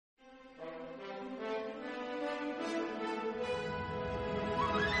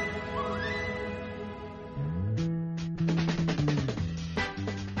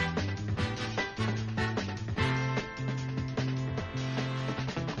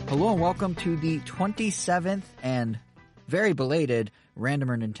Hello and welcome to the 27th and very belated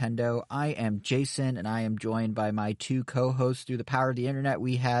Randomer Nintendo. I am Jason and I am joined by my two co-hosts through the power of the internet.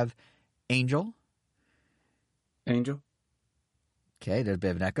 We have Angel. Angel. Okay, there's a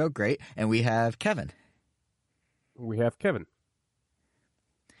bit of an echo. Great. And we have Kevin. We have Kevin.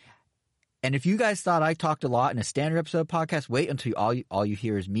 And if you guys thought I talked a lot in a standard episode podcast, wait until all you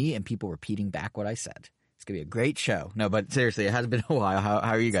hear is me and people repeating back what I said. It's going to be a great show. No, but seriously, it has been a while. How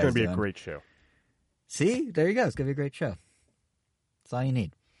are you guys doing? It's going to be a great show. See? There you go. It's going to be a great show. That's all you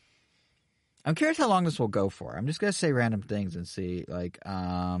need. I'm curious how long this will go for. I'm just going to say random things and see. Like,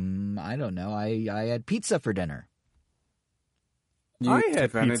 I don't know. I had pizza for dinner. You I took had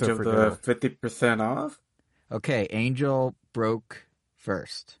advantage pizza of for the dinner. 50% off? Okay, Angel broke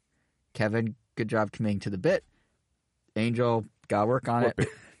first. Kevin, good job committing to the bit. Angel, gotta work on it.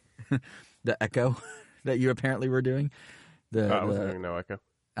 The echo that you apparently were doing. I wasn't doing no echo.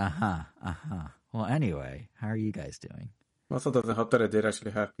 Well, anyway, how are you guys doing? Also doesn't help that I did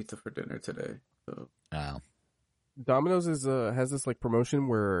actually have pizza for dinner today. So. Oh. Domino's has this like promotion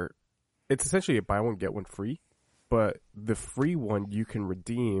where it's essentially a buy one get one free, but the free one you can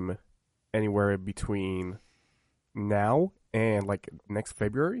redeem anywhere between now and like next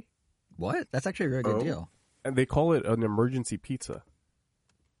February. What? That's actually a really good deal. And they call it an emergency pizza.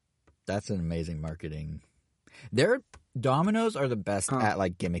 That's an amazing marketing. Domino's are the best at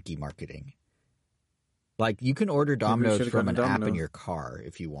like gimmicky marketing. Like you can order Domino's from an app in your car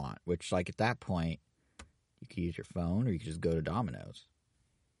if you want, which like at that point you could use your phone or you could just go to Domino's.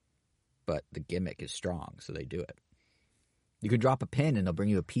 But the gimmick is strong, so they do it. You can drop a pin and they'll bring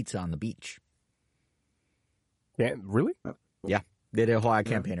you a pizza on the beach. Yeah, really? Yeah. They did a whole ad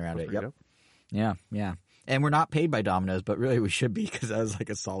campaign around it. Yep. Yeah. And we're not paid by Domino's, but really we should be because that was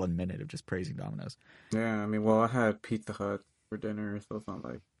like a solid minute of just praising Domino's. Yeah, I mean, well, I had Pizza Hut for dinner, so it's not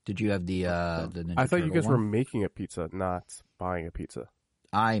like... Did you have the Ninja I thought you guys one? were making a pizza, not buying a pizza.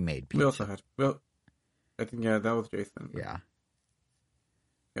 I made pizza. We also had... Well, I think, yeah, that was Jason. Yeah.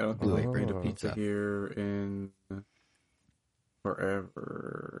 Yeah, I don't Blue think Apron we made a pizza here in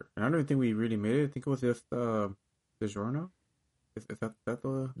forever. And I don't even think we really made it. I think it was just DiGiorno. Is that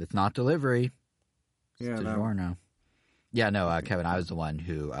the... It's not delivery. Yeah, It's DiGiorno. Yeah, no, Kevin, I was the one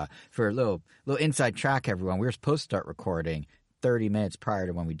who, for a little inside track, everyone, we were supposed to start recording 30 minutes prior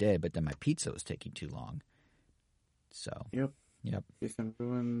to when we did, but then my pizza was taking too long. So. Yep. Jason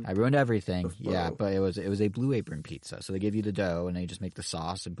ruined. I ruined everything. Yeah, but it was a Blue Apron pizza. So they give you the dough, and they just make the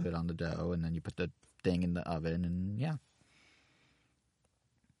sauce and put it on the dough, and then you put the thing in the oven, and yeah.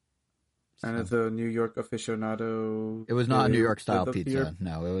 And it's a New York aficionado. It was not a New York style pizza.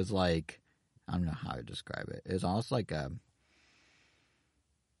 No, it was like, I don't know how to describe it. It was almost like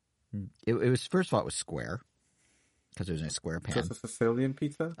it was, first of all, it was square because it was in a square pan. Just a Sicilian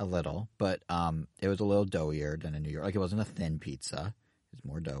pizza? A little, but it was a little doughier than a New York. Like it wasn't a thin pizza. It was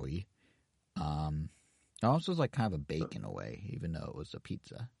more doughy. It also was like kind of a bake in a way, even though it was a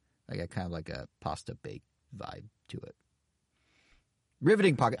pizza. Like kind of like a pasta bake vibe to it.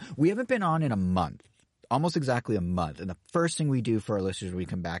 Riveting pocket. We haven't been on in a month, almost exactly a month. And the first thing we do for our listeners when we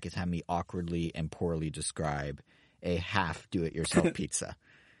come back is have me awkwardly and poorly describe a half do-it-yourself pizza.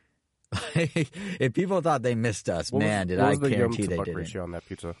 If people thought they missed us, I guarantee they didn't. Ratio on that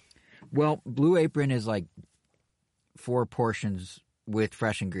pizza? Well, Blue Apron is like 4 portions with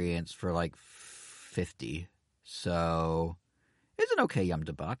fresh ingredients for like $50. So it's an okay yum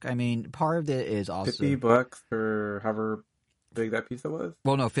to buck. I mean, part of it is also $50 for however big that pizza was?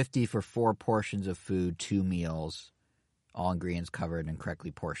 Well, no, $50 for 4 portions of food, 2 meals, all ingredients covered and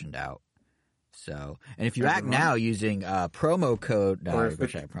correctly portioned out. So, and if you act now using promo code, no, what is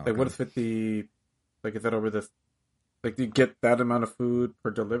 50? Like, is that over this? Like, do you get that amount of food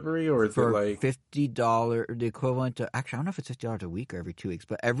per delivery, or is it like $50, the equivalent to? Actually, I don't know if it's $50 a week or every 2 weeks,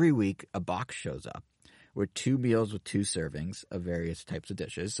 but every week a box shows up with 2 meals with 2 servings of various types of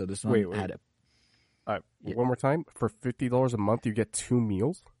dishes. So this one had a. One more time, for $50 a month, you get 2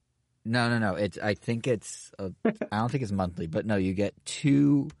 meals. No. I think it's. I don't think it's monthly, but no, you get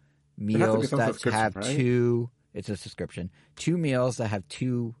 2 meals that have 2. It's a subscription. 2 meals that have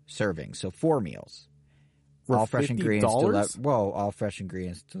 2 servings, so 4 meals. For all fresh ingredients. All fresh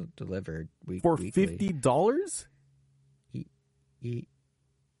ingredients delivered for weekly. $50.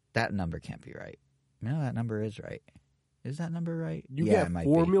 That number can't be right. No, that number is right. Is that number right? You get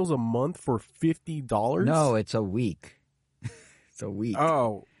 4 meals a month for $50? No, it's a week. It's a week.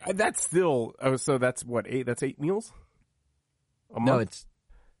 Oh, that's still. Oh, so that's what, 8? That's 8 meals a month? No, it's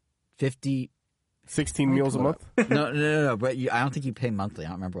 50. 16 meals a month? No. But I don't think you pay monthly. I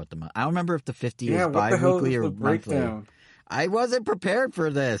don't remember what the month. I don't remember if the 50 is bi-weekly or monthly. I wasn't prepared for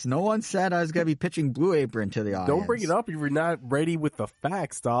this. No one said I was going to be pitching Blue Apron to the audience. Don't bring it up if you're not ready with the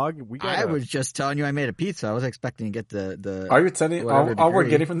facts, dog. I was just telling you I made a pizza. I was expecting to get the Are you telling all we're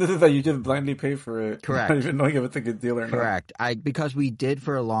getting from this is that you just blindly pay for it? Correct. Not even knowing if it's a good deal or not. Correct. Because we did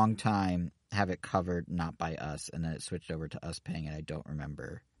for a long time have it covered not by us, and then it switched over to us paying it. I don't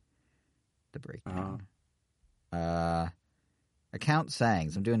remember the breakdown. Account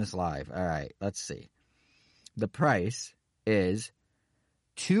sayings. I'm doing this live. All right, let's see. The price is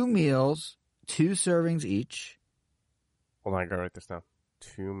 2 meals, 2 servings each. Hold on, I gotta write this down.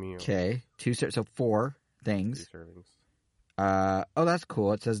 2 meals. Okay, so 4 things. 2 servings. Oh, that's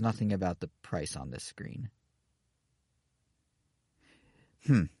cool. It says nothing about the price on this screen.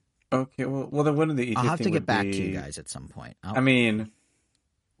 Okay, well then one of the easiest I'll have to get back be... to you guys at some point.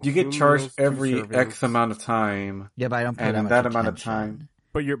 You get charged every 2 servings. X amount of time. Yeah, but I don't pay and that in much that amount of attention. time.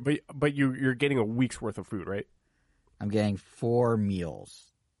 But you're getting a week's worth of food, right? I'm getting 4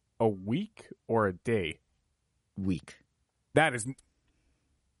 meals. A week or a day? Week. That is...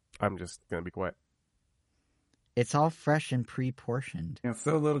 I'm just gonna be quiet. It's all fresh and pre-portioned. I'm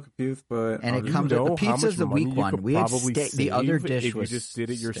still a little confused, but... And it You comes know with the how much pizza's the money weak you one. could We had probably steak. The other save dish if was you just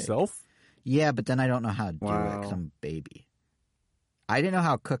did it steak. yourself? Yeah, but then I don't know how to do it Wow. because I'm a baby. I didn't know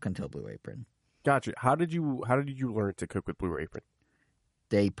how to cook until Blue Apron. Gotcha. How did you learn to cook with Blue Apron?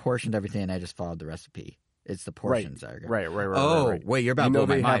 They portioned everything, and I just followed the recipe. It's the portions that are good. Right. Oh, wait, you're about to blow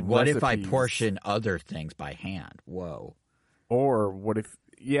my they mind. have What if I recipes. portion other things by hand? Whoa. Or what if...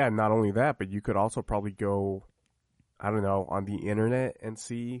 Yeah, not only that, but you could also probably go, I don't know, on the internet and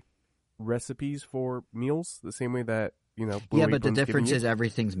see recipes for meals the same way that, Blue Yeah, but the Apron's giving difference you. is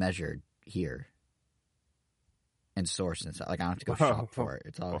everything's measured here. And sourced and stuff. Like, I don't have to go shop for it.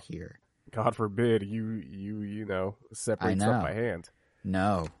 It's all here. God forbid you separate stuff by hand.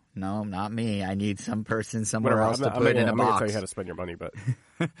 No, not me. I need some person somewhere Whatever, else to put in a I'm not gonna box. tell you how to spend your money, but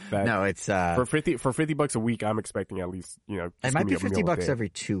No, it's for $50 a week, I'm expecting at least it just might give be me a meal a $50 day. every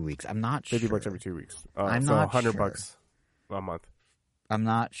 2 weeks. I'm not sure. $50 every 2 weeks. I'm so not $100 a month. I'm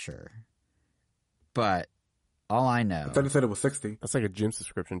not sure, but all I know. I thought you said it was 60. That's like a gym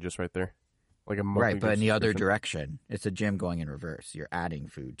subscription just right there, like a monthly Right, but gym in the other subscription. direction, it's a gym going in reverse. You're adding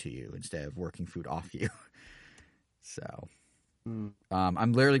food to you instead of working food off you. So,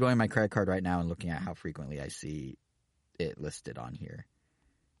 I'm literally going to my credit card right now and looking at how frequently I see it listed on here.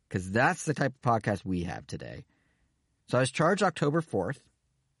 Because that's the type of podcast we have today. So I was charged October 4th.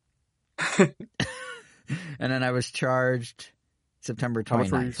 And then I was charged September How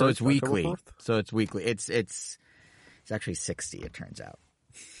much were you 29th. So it's charged October weekly. 4th? So it's weekly. It's actually 60, it turns out.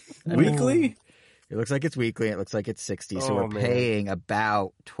 Weekly? It looks like it's weekly. It looks like it's 60. So we're man. paying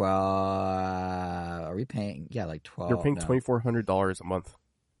about 12. Are we paying? Yeah, like 12. You're paying no. $2,400 a month.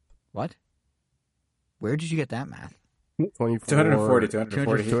 What? Where did you get that math? 240.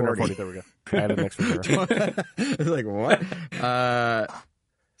 240. There we go. I added an extra zero. It's like, what?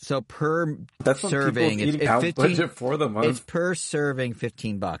 So per That's serving, eating it's out 15, budget for the month. it's per serving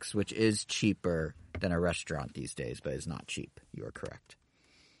 $15, which is cheaper than a restaurant these days, but it's not cheap. You are correct.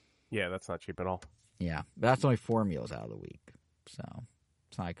 Yeah, that's not cheap at all. Yeah, but that's only 4 meals out of the week, so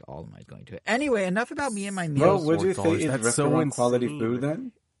it's not like all of mine is going to it. Anyway, enough about me and my meals. Well, would you say $4. it's That's so restaurant quality insane. food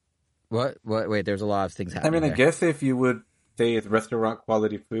then? What? Wait, there's a lot of things I happening. mean, I there. guess if you would say it's restaurant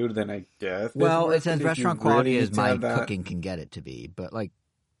quality food, then I guess. Well, it's it's as worth it if you restaurant quality really as need to my have that. cooking can get it to be, but like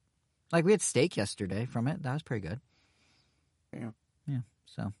we had steak yesterday from it. That was pretty good. Yeah.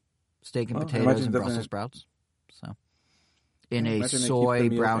 So steak and Well, I potatoes imagine and it Brussels doesn't- sprouts. So in I a imagine they keep soy the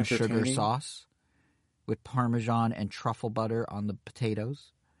meals brown sugar entertaining. sauce with Parmesan and truffle butter on the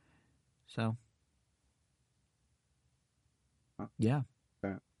potatoes. So yeah.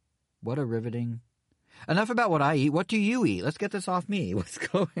 Yeah. What a riveting. Enough about what I eat. What do you eat? Let's get this off me. What's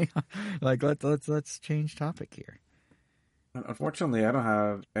going on? Like let's change topic here. Unfortunately, I don't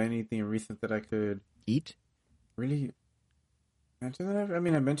have anything recent that I could Eat? really mention. That I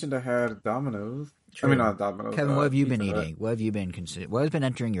mean, I mentioned I had Domino's. True. I mean, not Domino's. Kevin, what have you been Pizza Hut. eating? What have you been What has been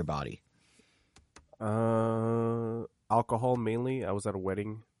entering your body? Alcohol mainly. I was at a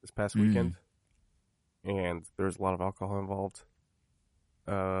wedding this past weekend, and there's a lot of alcohol involved.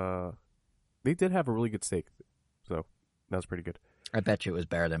 They did have a really good steak, so that was pretty good. I bet you it was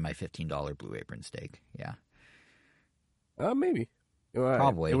better than my $15 Blue Apron steak. Yeah. Maybe.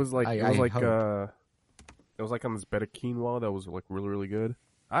 Probably. It was like I hope. it was like on this bed of quinoa that was like really really good.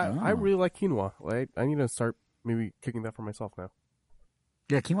 I Oh. really like quinoa. Like I need to start maybe cooking that for myself now.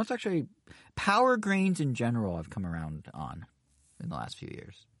 Yeah, quinoa's actually power grains in general I've come around on in the last few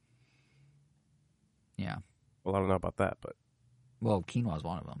years. Yeah. Well, I don't know about that, but Well, quinoa is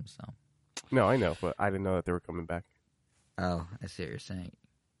one of them, so. no, I know, but I didn't know that they were coming back. Oh, I see what you're saying.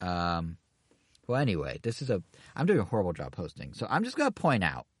 Well, anyway, I'm doing a horrible job hosting, so I'm just going to point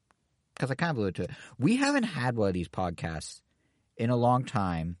out, because I kind of alluded to it, we haven't had one of these podcasts in a long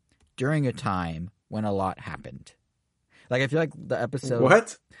time during a time when a lot happened. Like, I feel like the episode...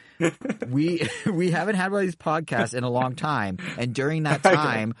 What? we haven't had one of these podcasts in a long time, and during that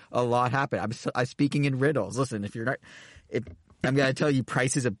time, a lot happened. I'm speaking in riddles. Listen, if you're not... I'm going to tell you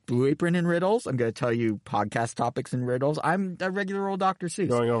prices of Blue Apron in riddles. I'm going to tell you podcast topics in riddles. I'm a regular old Dr. Seuss.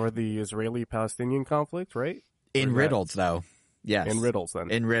 Going over the Israeli-Palestinian conflict, right? In riddles, though. Yes. In riddles, then.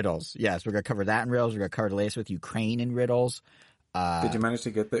 In riddles, yes. We're going to cover that in riddles. We're going to cover the latest with Ukraine in riddles. Did you manage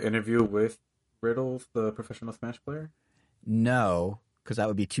to get the interview with Riddles, the professional Smash player? No, because that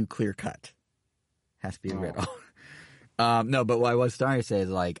would be too clear-cut. Has to be a riddle. No, but what I was starting to say is,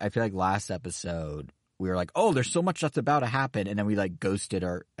 like, I feel like last episode... we were like, oh, there's so much that's about to happen. And then we like ghosted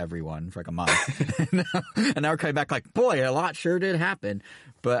everyone for like a month. And now we're coming back like, boy, a lot sure did happen.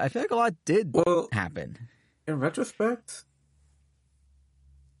 But I feel like a lot did happen. In retrospect,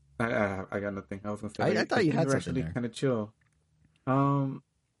 I got nothing. I was going to say. I thought you had something actually there. kind of chill.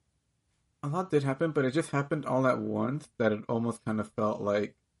 A lot did happen, but it just happened all at once that it almost kind of felt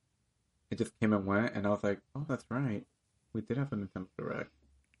like it just came and went. And I was like, oh, that's right. We did have a Nintendo Direct.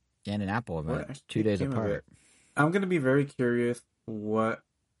 And an Apple event, What 2 days came of apart. it? I'm going to be very curious what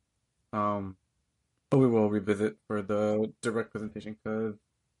we will revisit for the direct presentation, because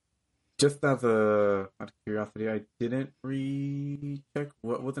just out of curiosity, I didn't recheck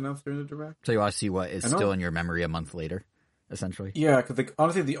what was announced during the direct. So you want to see what is still in your memory a month later, essentially? Yeah, because like,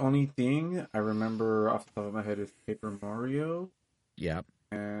 honestly, the only thing I remember off the top of my head is Paper Mario. Yeah.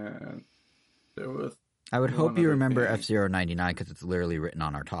 And there was... I would hope one you other remember thing. F-Zero 99 because it's literally written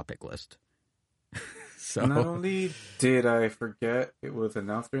on our topic list. So Not only did I forget it was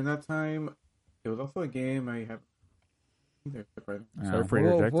announced during that time, it was also a game I have either. Sorry for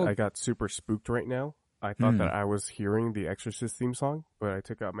interject. I got super spooked right now. I thought that I was hearing the Exorcist theme song, but I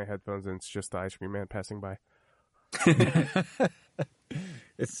took out my headphones and it's just the ice cream man passing by.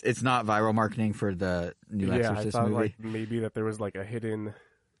 It's not viral marketing for the new Exorcist I thought movie. like maybe that there was like a hidden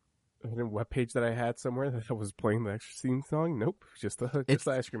webpage that I had somewhere that was playing the Exorcist theme song. Nope, just the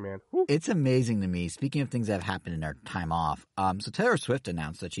ice cream man. Woo. It's amazing to me. Speaking of things that have happened in our time off, so Taylor Swift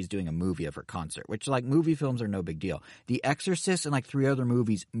announced that she's doing a movie of her concert, which like movie films are no big deal. The Exorcist and like 3 other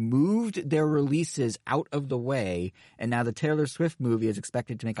movies moved their releases out of the way, and now the Taylor Swift movie is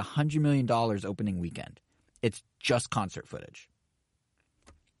expected to make $100 million opening weekend. It's just concert footage.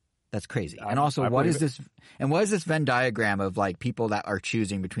 That's crazy. And also, what is this? And what is this Venn diagram of like people that are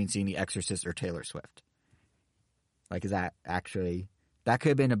choosing between seeing The Exorcist or Taylor Swift? Like, is that actually that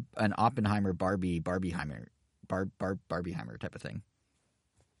could have been an Oppenheimer Barbieheimer type of thing?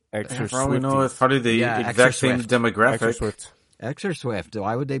 Extra For all we know, Swifties. it's probably the exact same Swift. demographic. Extra Swift. Extra Swift.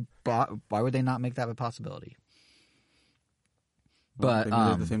 Why would they not make that a possibility? But Maybe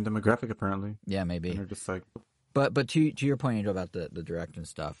they're the same demographic, apparently. Yeah, maybe. And they're just like, But to your point, Angel, about the direct and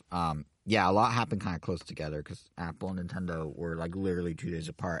stuff, yeah, a lot happened kind of close together because Apple and Nintendo were like literally 2 days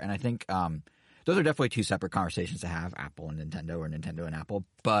apart, and I think those are definitely 2 separate conversations to have, Apple and Nintendo or Nintendo and Apple.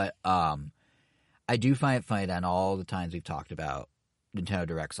 But I do find it funny that all the times we've talked about Nintendo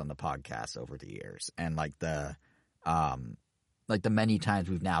Directs on the podcast over the years, and like the many times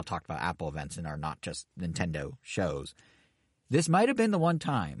we've now talked about Apple events and are not just Nintendo shows, this might have been the one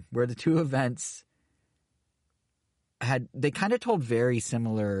time where the 2 events they kind of told very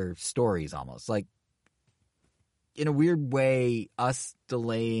similar stories almost. Like, in a weird way, us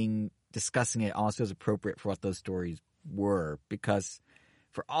discussing it almost feels appropriate for what those stories were, because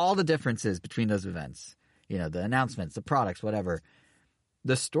for all the differences between those events, you know, the announcements, the products, whatever,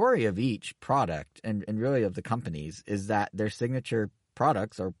 the story of each product and really of the companies is that their signature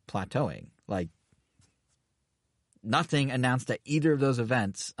products are plateauing. Like, nothing announced at either of those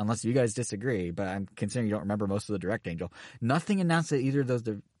events, unless you guys disagree, but I'm considering you don't remember most of the Direct, Angel. Nothing announced at either of those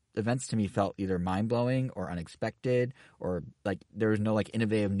events to me felt either mind-blowing or unexpected, or like there was no like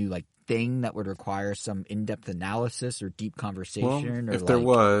innovative new like thing that would require some in-depth analysis or deep conversation. well, if or there like,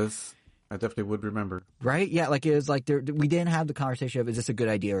 was, I definitely would remember. right? Yeah, like it was like we didn't have the conversation of is this a good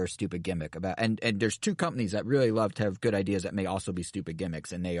idea or a stupid gimmick about. And there's 2 companies that really love to have good ideas that may also be stupid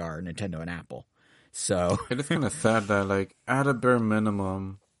gimmicks, and they are Nintendo and Apple. So It is kind of sad that, like, at a bare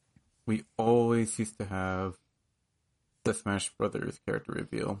minimum, we always used to have the Smash Brothers character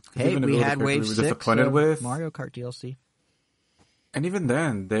reveal. 'Cause hey, even if we it was a had character Wave we were 6 disappointed of with, Mario Kart DLC. and even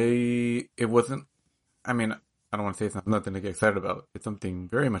then, it wasn't. I mean, I don't want to say it's nothing to get excited about. It's something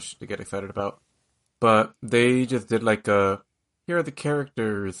very much to get excited about. But they just did like here are the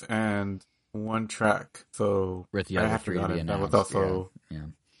characters, and one track, so with the I other have three to be forgotten. That was announced. also. Yeah.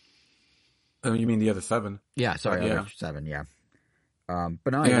 Oh, you mean the other 7? Yeah, sorry, Yeah. other 7, yeah.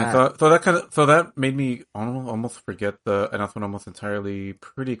 But not only Yeah, that, so that made me almost forget the announcement almost entirely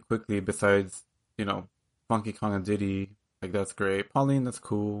pretty quickly. Besides, Funky Kong and Diddy, like that's great. Pauline, that's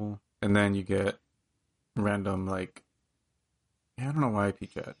cool. And then you get random I don't know why I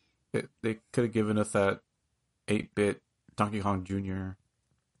peeked at. They could have given us that 8-bit Donkey Kong Jr.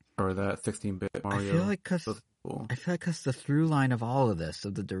 or that 16-bit Mario. I feel like because the through line of all of this,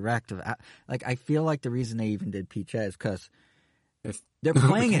 of the direct, I feel like the reason they even did Peachette is because they're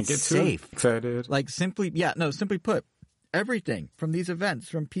playing it safe. Excited. Simply put, everything from these events,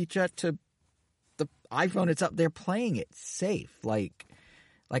 from Peachette to the iPhone, it's up. They're playing it safe. Like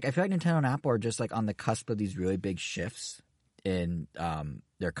I feel like Nintendo and Apple are just on the cusp of these really big shifts in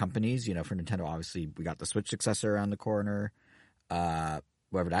their companies. For Nintendo, obviously, we got the Switch successor around the corner.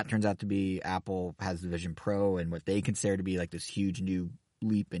 Whatever that turns out to be, Apple has the Vision Pro and what they consider to be this huge new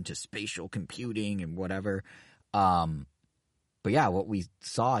leap into spatial computing and whatever. But yeah, what we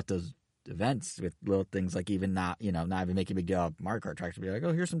saw at those events with little things not even making a big deal of Mario Kart tracks, to be like,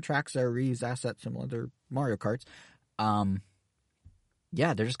 oh, here's some tracks that are reused assets similar to Mario Karts.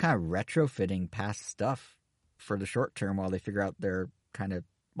 Yeah, they're just kind of retrofitting past stuff for the short term while they figure out their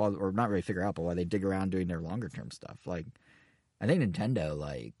or not really figure out, but while they dig around doing their longer term stuff. I think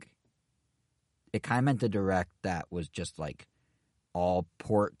Nintendo, it kind of meant the direct that was just all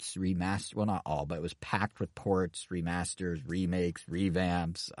ports, remaster. Well, not all, but it was packed with ports, remasters, remakes,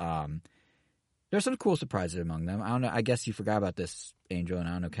 revamps. There's some cool surprises among them. I don't know. I guess you forgot about this, Angel, and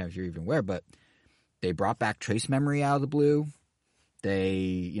I don't know, Kev, if you're even aware, but they brought back Trace Memory out of the blue.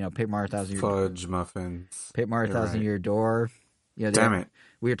 They, Paper Mario Thousand Year Fudge muffins. Paper Mario Thousand Year Door. Damn it.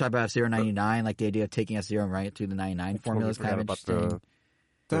 We were talking about F-Zero 99, the idea of taking F-Zero and running it through the 99 formula is kind of interesting.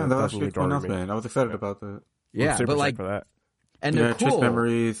 Damn, that was a good announcement. I was excited about that. Yeah, but for that. And they're cool. Trace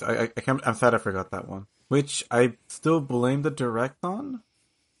Memories. I'm sad I forgot that one. Which I still blame the direct on.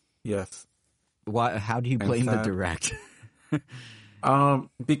 Yes. Why? How do you blame the direct?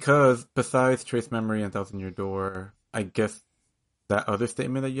 Because besides Trace Memory and Thousand Year Door, I guess that other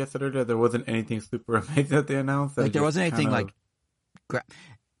statement that you said earlier, there wasn't anything super amazing that they announced. There wasn't anything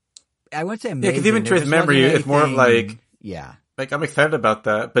I wouldn't say amazing. Yeah, because even Trace Memory is more of yeah. I'm excited about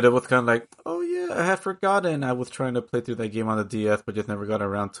that, but it was kind of oh yeah, I had forgotten I was trying to play through that game on the DS, but just never got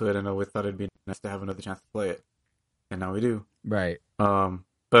around to it, and always thought it'd be nice to have another chance to play it. And now we do. Right. But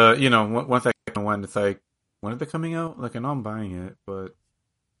once I get one, it's when is it coming out? I know I'm buying it, but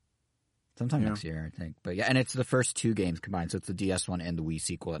sometime next year, I think. But yeah, and it's the first 2 games combined, so it's the DS one and the Wii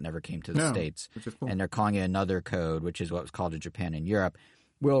sequel that never came to the States. Which is cool. And they're calling it another code, which is what was called in Japan and Europe.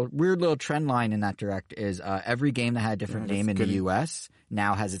 Well, weird little trend line in that direct is every game that had a different name in the U.S.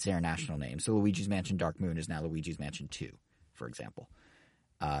 now has its international name. So Luigi's Mansion Dark Moon is now Luigi's Mansion 2, for example.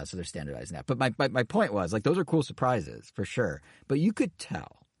 So they're standardizing that. But my point was, those are cool surprises, for sure. But you could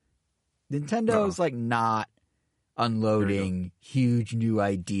tell Nintendo's, not unloading huge new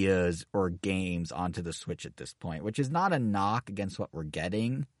ideas or games onto the Switch at this point, which is not a knock against what we're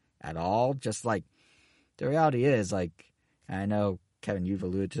getting at all. Just, the reality is, I know, Kevin, you've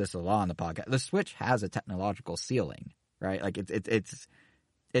alluded to this a lot on the podcast. The Switch has a technological ceiling, right? Its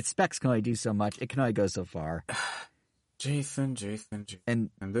specs can only do so much. It can only go so far. Jason. And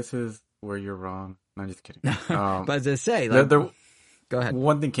this is where you're wrong. No, I'm just kidding. But as I say, go ahead.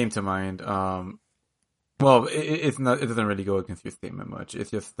 One thing came to mind. Well, it's not. It doesn't really go against your statement much. It's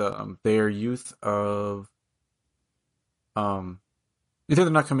just their use of. Either they're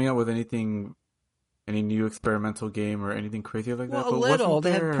not coming out with any new experimental game or anything crazy like that. Well, a little.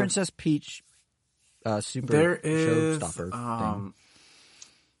 They have Princess Peach Super Showstopper thing.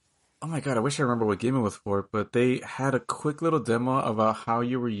 Oh my god, I wish I remember what game it was for, but they had a quick little demo about how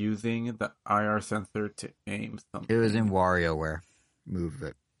you were using the IR sensor to aim something. It was in WarioWare. Move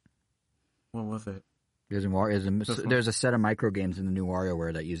it. What was it? It was in Wario. There's a set of micro games in the new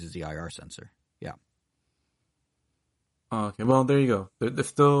WarioWare that uses the IR sensor. Yeah. Oh, okay, well, there you go. They're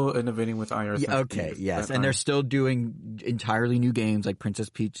still innovating with IR sensors. Yeah, okay, yes. And they're still doing entirely new games like Princess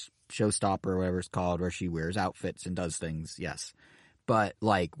Peach Showstopper or whatever it's called, where she wears outfits and does things, yes. But,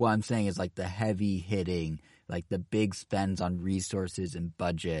 what I'm saying is, the heavy hitting, the big spends on resources and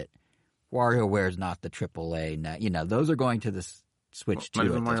budget. WarioWare is not the AAA. Those are going to the Switch too. Not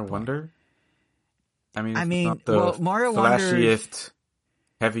even Mario Wonder? I mean, not the Mario flashiest,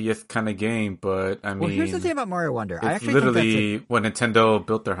 heaviest kind of game, but Well, here's the thing about Mario Wonder. I actually literally think what Nintendo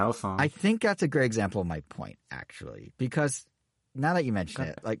built their house on. I think that's a great example of my point, actually, because now that you mention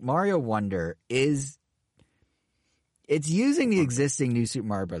it, Mario Wonder it's using the existing New Super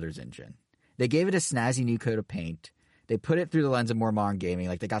Mario Brothers engine. They gave it a snazzy new coat of paint. They put it through the lens of more modern gaming.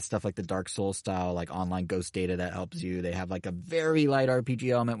 Like, they got stuff like the Dark Souls style, like online ghost data that helps you. They have like a very light RPG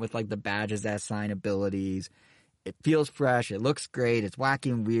element with like the badges that assign abilities. It feels fresh. It looks great. It's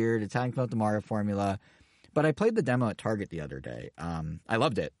wacky and weird. It's having fun with the Mario formula. But I played the demo at Target the other day. I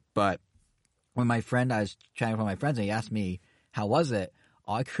loved it. But when I was chatting with my friends and he asked me, how was it?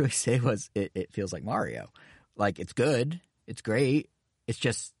 All I could really say was it feels like Mario. Like, it's good. It's great. It's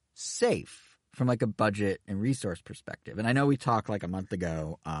just safe from like a budget and resource perspective. And I know we talked like a month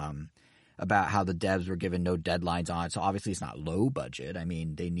ago about how the devs were given no deadlines on it. So obviously it's not low budget. I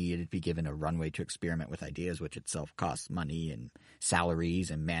mean, they needed to be given a runway to experiment with ideas, which itself costs money and salaries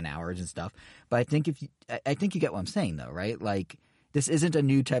and man hours and stuff. But I think I think you get what I'm saying though, right? Like, this isn't a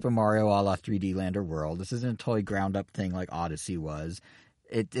new type of Mario a la 3D Land or World. This isn't a totally ground up thing like Odyssey was.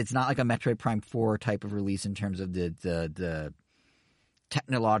 It's not like a Metroid Prime 4 type of release in terms of the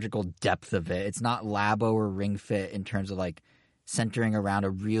technological depth of it. It's not Labo or Ring Fit in terms of like centering around a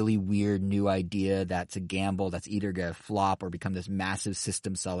really weird new idea that's a gamble that's either going to flop or become this massive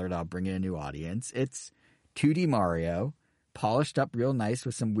system seller that'll bring in a new audience. It's 2D Mario, polished up real nice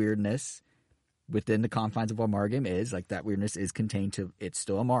with some weirdness within the confines of what Mario game is. Like, that weirdness is contained to it's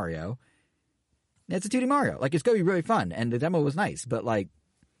still a Mario. It's a 2D Mario. Like, it's going to be really fun, and the demo was nice, but like,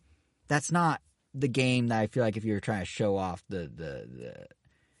 that's not the game that I feel like if you were trying to show off the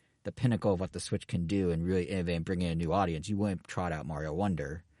pinnacle of what the Switch can do and really innovate and bring in a new audience, you wouldn't trot out Mario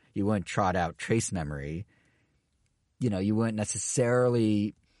Wonder. You wouldn't trot out Trace Memory. You know, you wouldn't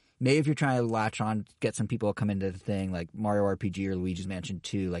necessarily... Maybe if you're trying to latch on, get some people to come into the thing, like Mario RPG or Luigi's Mansion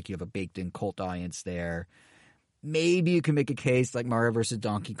 2, like you have a baked-in cult audience there. Maybe you can make a case like Mario vs.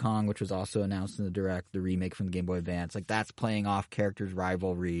 Donkey Kong, which was also announced in the Direct, the remake from the Game Boy Advance. Like, that's playing off characters'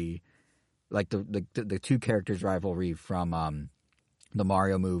 rivalry, like the two characters' rivalry from the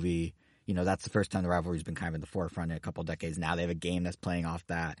Mario movie. You know, that's the first time the rivalry's been kind of in the forefront in a couple of decades. Now they have a game that's playing off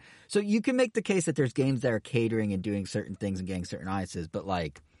that. So you can make the case that there's games that are catering and doing certain things and getting certain audiences, but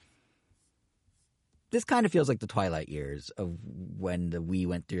like, this kind of feels like the twilight years of when the Wii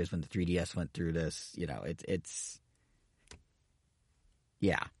went through this, when the 3DS went through this. You know, it's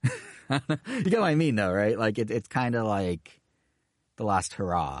yeah. You get what I mean, though, right? Like, it's kind of like the last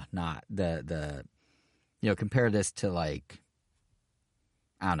hurrah, not the compare this to, like,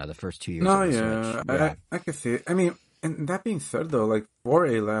 I don't know, the first 2 years of the Switch. Yeah. I can see it. I mean, and that being said, though, like, for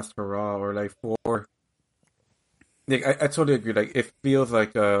a last hurrah or, like, for... Like, I totally agree. Like, it feels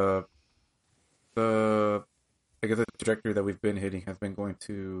like I guess the trajectory that we've been hitting has been going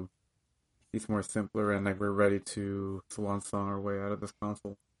to be more simpler, and like we're ready to swan song our way out of this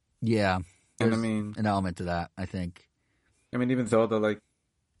console. Yeah, and I mean an element to that, I think. I mean, even Zelda, like,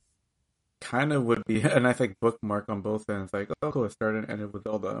 kind of would be a nice like bookmark on both ends. Like, oh, cool, it started and ended with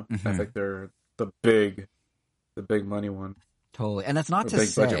Zelda. Mm-hmm. That's like the big money one. Totally, and that's not to big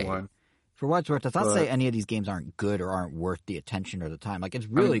say. Budget one. For what it's worth, that's not to say any of these games aren't good or aren't worth the attention or the time. Like, it's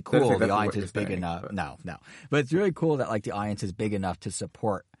really cool exactly the audience is big enough. But... No. But it's really cool that, like, the audience is big enough to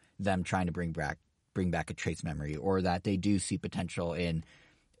support them trying to bring back a Trace Memory, or that they do see potential in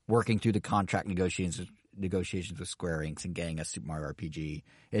working through the contract negotiations with Square Enix and getting a Super Mario RPG.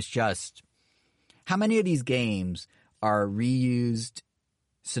 It's just, how many of these games are reused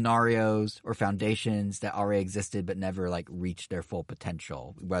scenarios or foundations that already existed but never like reached their full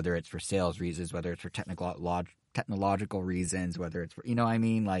potential, whether it's for sales reasons, whether it's for technological reasons, whether it's for, you know what I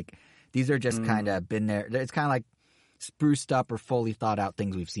mean? Like, these are just kind of been there. It's kind of like spruced up or fully thought out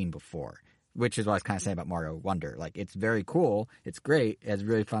things we've seen before, which is what I was kind of saying about Mario Wonder. Like, it's very cool. It's great. It has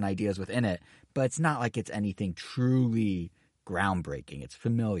really fun ideas within it, but it's not like it's anything truly groundbreaking. It's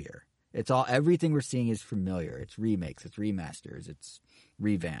familiar. Everything we're seeing is familiar. It's remakes, it's remasters, it's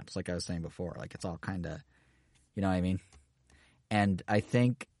revamps, like I was saying before. Like, it's all kind of, you know what I mean? And I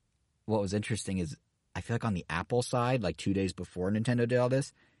think what was interesting is, I feel like on the Apple side, like 2 days before Nintendo did all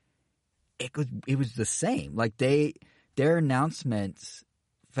this, it was the same. Like, their announcements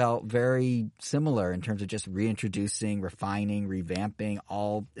felt very similar in terms of just reintroducing, refining, revamping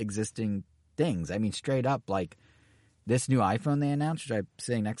all existing things. I mean, straight up, like, this new iPhone they announced, which I'm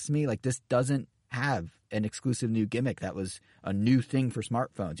sitting next to me, like, this doesn't have an exclusive new gimmick that was a new thing for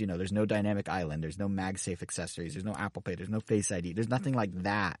smartphones. You know, there's no dynamic island, there's no MagSafe accessories, there's no Apple Pay, there's no Face ID, there's nothing like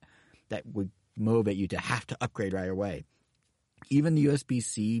that would motivate you to have to upgrade right away. Even the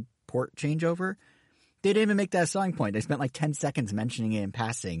USB-C port changeover, they didn't even make that a selling point. They spent like 10 seconds mentioning it in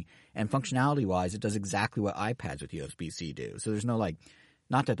passing, and functionality-wise, it does exactly what iPads with USB-C do. So there's no, like,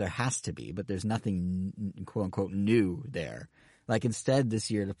 not that there has to be, but there's nothing quote-unquote new there. Like, instead this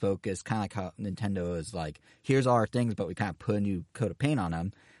year the focus, kind of like how Nintendo is like, here's all our things, but we kind of put a new coat of paint on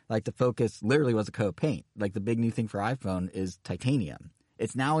them. Like the Focus literally was a coat of paint. Like the big new thing for iPhone is titanium.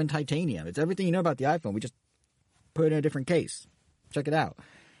 It's now in titanium. It's everything you know about the iPhone. We just put it in a different case. Check it out.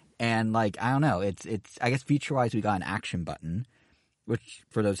 And like, I don't know. It's I guess feature wise we got an action button, which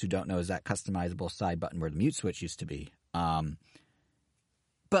for those who don't know is that customizable side button where the mute switch used to be.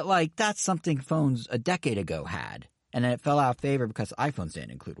 But like that's something phones a decade ago had. And then it fell out of favor because iPhones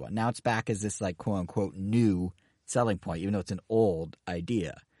didn't include one. Now it's back as this like quote unquote new selling point, even though it's an old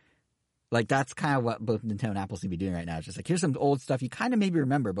idea. Like that's kind of what both Nintendo and Apple seem to be doing right now. It's just like, here's some old stuff you kind of maybe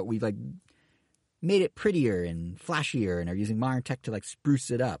remember, but we've like made it prettier and flashier and are using modern tech to like spruce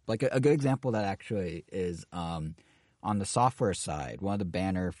it up. Like a good example of that actually is on the software side. One of the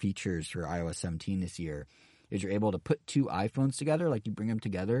banner features for iOS 17 this year is you're able to put two iPhones together, like you bring them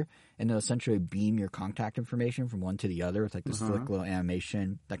together, and they'll essentially beam your contact information from one to the other with like this slick little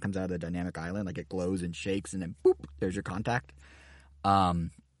animation that comes out of the dynamic island. Like it glows and shakes, and then boop, there's your contact.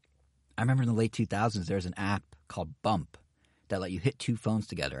 I remember in the late 2000s, there was an app called Bump that let you hit two phones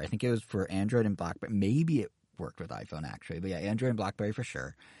together. I think it was for Android and BlackBerry. Maybe it worked with iPhone actually, but yeah, Android and BlackBerry for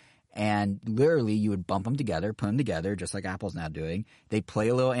sure. And literally, you would bump them together, put them together, just like Apple's now doing. They play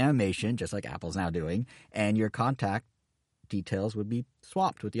a little animation, just like Apple's now doing, and your contact details would be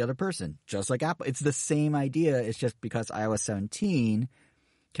swapped with the other person, just like Apple. It's the same idea. It's just because iOS 17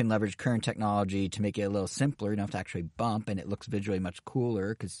 can leverage current technology to make it a little simpler. You don't have to actually bump, and it looks visually much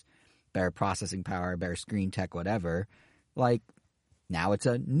cooler because better processing power, better screen tech, whatever. Like, now it's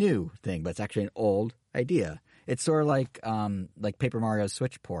a new thing, but it's actually an old idea. It's sort of like Paper Mario's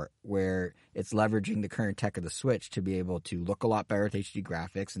Switch port, where it's leveraging the current tech of the Switch to be able to look a lot better with HD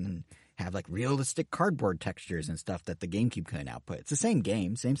graphics and then have like realistic cardboard textures and stuff that the GameCube couldn't output. It's the same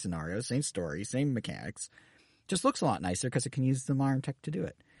game, same scenario, same story, same mechanics. Just looks a lot nicer because it can use the modern tech to do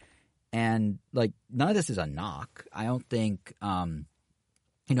it. And like none of this is a knock. I don't think it's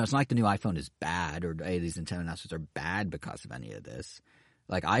not like the new iPhone is bad or any of these Nintendo announcements are bad because of any of this.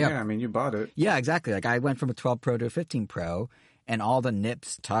 Like I mean, you bought it. Yeah, exactly. Like I went from a 12 Pro to a 15 Pro, and all the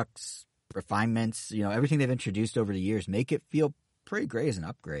nips, tucks, refinements, everything they've introduced over the years make it feel pretty great as an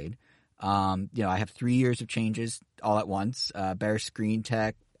upgrade. I have 3 years of changes all at once, better screen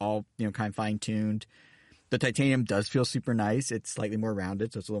tech, all kind of fine tuned. The titanium does feel super nice. It's slightly more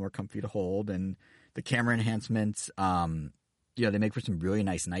rounded, so it's a little more comfy to hold. And the camera enhancements, they make for some really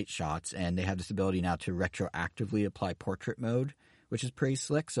nice night shots, and they have this ability now to retroactively apply portrait mode, which is pretty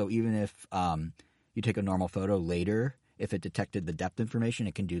slick. So even if you take a normal photo later, if it detected the depth information,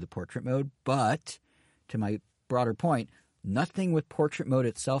 it can do the portrait mode. But to my broader point, nothing with portrait mode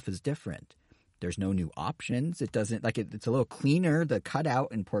itself is different. There's no new options. It doesn't it's a little cleaner. The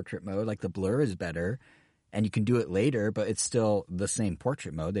cutout in portrait mode, like the blur is better, and you can do it later, but it's still the same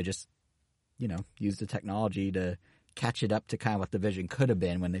portrait mode. They just, use the technology to catch it up to kind of what the Vision could have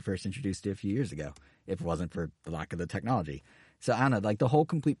been when they first introduced it a few years ago, if it wasn't for the lack of the technology. So I don't know, like the whole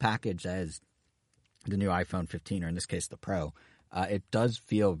complete package as the new iPhone 15, or in this case the Pro, it does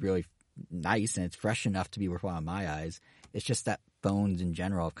feel really nice and it's fresh enough to be worthwhile in my eyes. It's just that phones in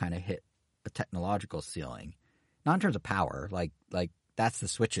general have kind of hit a technological ceiling. Not in terms of power, like that's the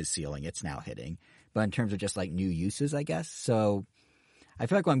Switch's ceiling it's now hitting, but in terms of just like new uses, I guess. So I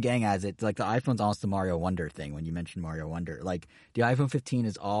feel like what I'm getting at is it's like the iPhone's almost the Mario Wonder thing when you mentioned Mario Wonder. Like the iPhone 15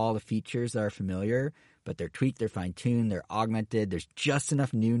 is all the features that are familiar, but they're tweaked, they're fine-tuned, they're augmented. There's just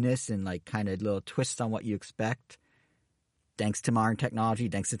enough newness and like kind of little twists on what you expect thanks to modern technology,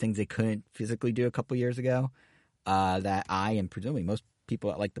 thanks to things they couldn't physically do a couple years ago, that I and presumably most people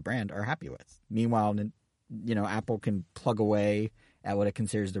that like the brand are happy with. Meanwhile, Apple can plug away at what it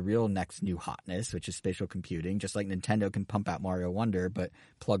considers the real next new hotness, which is spatial computing, just like Nintendo can pump out Mario Wonder, but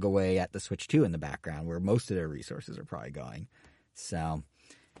plug away at the Switch 2 in the background, where most of their resources are probably going. So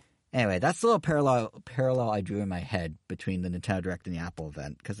anyway, that's the little parallel I drew in my head between the Nintendo Direct and the Apple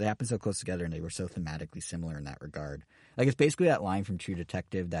event, because they happened so close together and they were so thematically similar in that regard. Like it's basically that line from True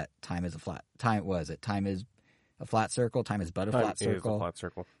Detective that time is a flat circle, time is but a flat circle. Time is a flat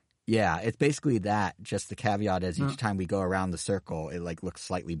circle. Yeah, it's basically that. Just the caveat is each time we go around the circle, it like looks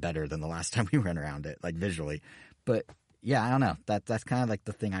slightly better than the last time we ran around it, like visually. But yeah, I don't know. That's kind of like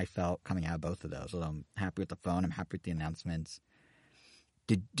the thing I felt coming out of both of those. So I'm happy with the phone. I'm happy with the announcements.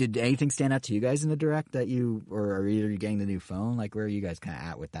 Did anything stand out to you guys in the Direct that or are either you getting the new phone? Like where are you guys kind of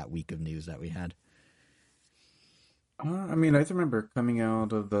at with that week of news that we had? I mean, I just remember coming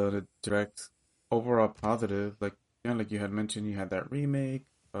out of the Direct overall positive. Like you had mentioned, you had that remake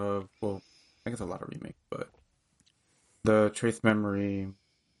of, well, I guess a lot of remake, but the trace memory,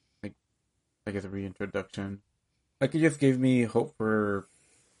 like I guess a reintroduction. Like it just gave me hope for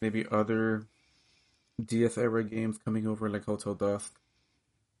maybe other DS era games coming over, like Hotel Dusk.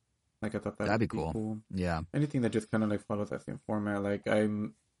 Like I thought That'd be cool. cool. Yeah. Anything that just kind of like follows that same format. Like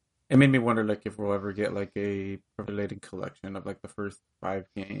it made me wonder like if we'll ever get like a related collection of like the first 5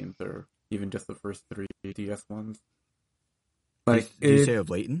 games or even just the first 3 DS ones. Like do you say of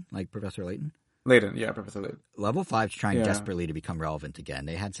Layton, like Professor Layton? Layton, yeah, Professor Layton. Level 5's trying desperately to become relevant again.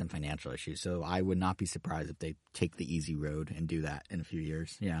 They had some financial issues, so I would not be surprised if they take the easy road and do that in a few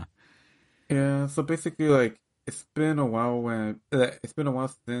years. Yeah. Yeah, so basically, like, it's been a while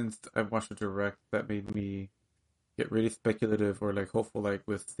since I've watched a direct that made me get really speculative or like hopeful, like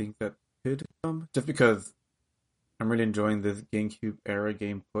with things that could come. Just because I'm really enjoying this GameCube era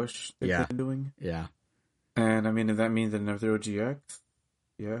game push they've been doing. Yeah. And I mean, if that means an F-Zero GX,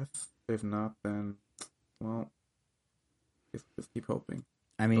 yes. If not, then, well, just keep hoping.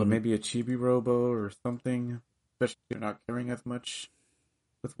 I mean, or maybe a Chibi Robo or something, especially if you're not caring as much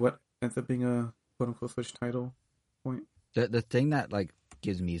with what ends up being a quote-unquote Switch title point. The thing that, like,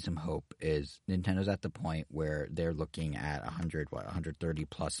 gives me some hope is Nintendo's at the point where they're looking at 130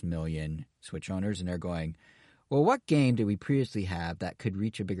 plus million Switch owners, and they're going, well, what game did we previously have that could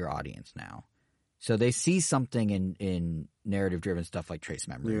reach a bigger audience now? So they see something in narrative-driven stuff like Trace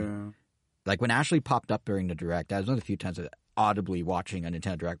Memory. Yeah. Like when Ashley popped up during the Direct, that was one of the few times that audibly watching a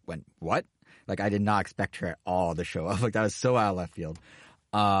Nintendo Direct went, what? Like I did not expect her at all to show up. Like that was so out of left field.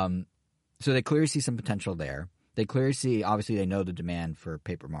 So they clearly see some potential there. They clearly see, obviously they know the demand for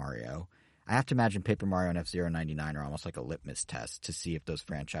Paper Mario. I have to imagine Paper Mario and F-Zero 99 are almost like a litmus test to see if those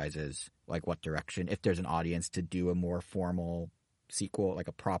franchises, like what direction, if there's an audience to do a more formal sequel, like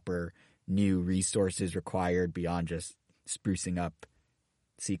a proper new resources required beyond just sprucing up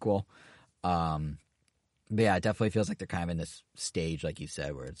sequel. But yeah, it definitely feels like they're kind of in this stage, like you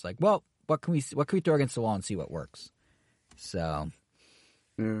said, where it's like, well, what can we throw against the wall and see what works? So,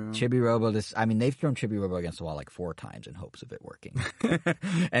 Chibi Robo, they've thrown Chibi Robo against the wall like 4 times in hopes of it working,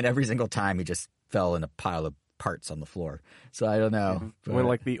 and every single time he just fell in a pile of parts on the floor. So I don't know. But... When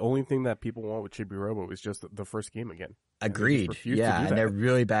like the only thing that people want with Chibi Robo is just the first game again. Agreed. Yeah, and they're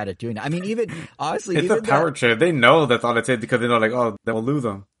really bad at doing that. I mean, even honestly, it's a power trip. They know that's all it takes because they know like, oh, they'll lose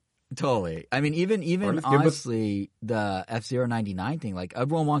them. Totally. I mean, even honestly, the F-Zero 99 thing, like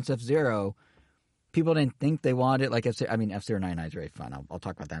everyone wants F-Zero. People didn't think they wanted it. Like F-Zero 99 is very fun. I'll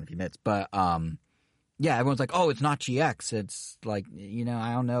talk about that in a few minutes. But yeah, everyone's like, oh, it's not GX. It's like,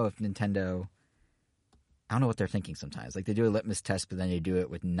 I don't know if Nintendo. I don't know what they're thinking sometimes. Like they do a litmus test, but then they do it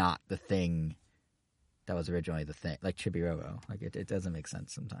with not the thing that was originally the thing, like Chibi Robo. Like it doesn't make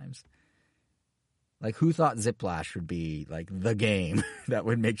sense sometimes. Like who thought Ziplash would be like the game that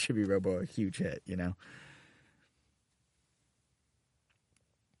would make Chibi Robo a huge hit,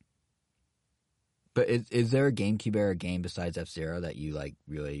 But is there a GameCube era game besides F-Zero that you like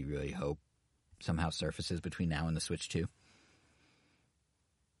really, really hope somehow surfaces between now and the Switch 2?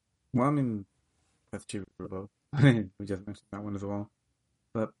 Well, I mean, that's Chibi Robo. We just mentioned that one as well.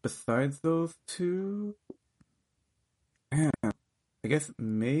 But besides those 2, man, I guess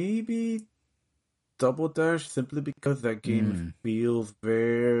maybe Double Dash, simply because that game feels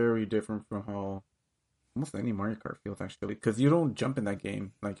very different from how almost any Mario Kart feels, actually. Because you don't jump in that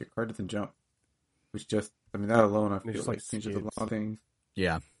game. Like, your car doesn't jump. Which just, that alone, I feel like changes a lot of things.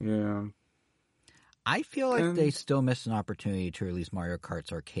 Yeah. Yeah. I feel like they still missed an opportunity to release Mario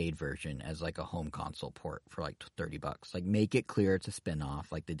Kart's arcade version as like a home console port for like $30. Like make it clear it's a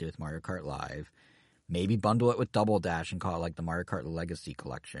spin-off like they did with Mario Kart Live. Maybe bundle it with Double Dash and call it like the Mario Kart Legacy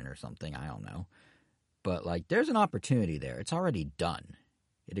Collection or something. I don't know. But like there's an opportunity there. It's already done.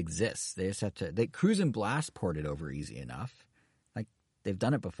 It exists. They just have to... Cruise and Blast ported over easy enough. Like they've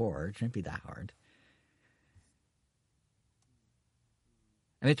done it before. It shouldn't be that hard.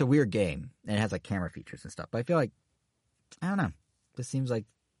 I mean, it's a weird game, and it has, like, camera features and stuff. But I feel like, I don't know. This seems like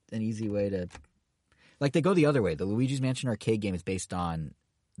an easy way to... Like, they go the other way. The Luigi's Mansion arcade game is based on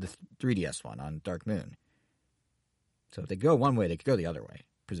the 3DS one, on Dark Moon. So if they go one way, they could go the other way,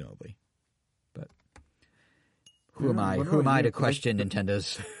 presumably. But who am I to question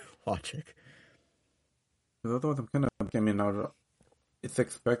Nintendo's logic? Otherwise, I'm kind of... it's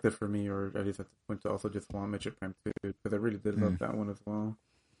expected for me, or at least at the point, to also just want Metroid Prime 2, because I really did love that one as well.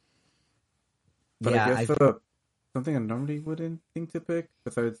 But yeah, I guess something I normally wouldn't think to pick,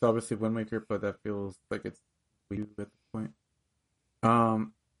 besides obviously Wind Waker, but that feels like it's weird at this point.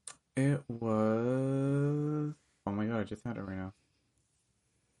 It was... Oh my god, I just had it right now.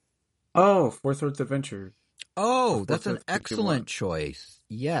 Oh, Four Swords Adventure. Oh, that's an excellent choice.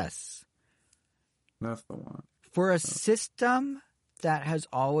 Yes. That's the one. For a system that has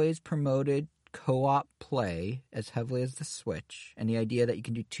always promoted co-op play as heavily as the Switch, and the idea that you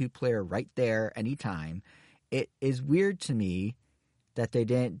can do 2-player right there anytime, it is weird to me that they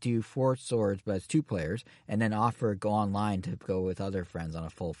didn't do Four Swords, but it's 2 players, and then offer go online to go with other friends on a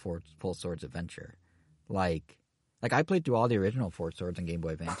full Swords adventure. Like I played through all the original Four Swords on Game Boy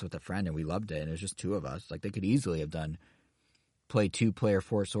Advance with a friend, and we loved it, and it was just 2 of us. Like, they could easily have done play 2-player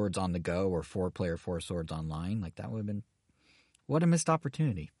Four Swords on the go or 4-player Four Swords online. Like, that would have been... What a missed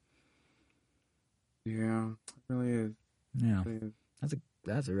opportunity. Yeah, it really is. Yeah, It really is.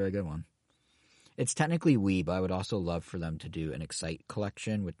 that's a really good one. It's technically Wii, but I would also love for them to do an Excite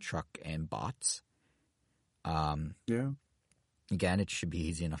collection with truck and bots. Yeah. Again, it should be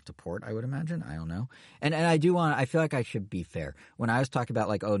easy enough to port, I would imagine. I don't know. And I feel like I should be fair. When I was talking about,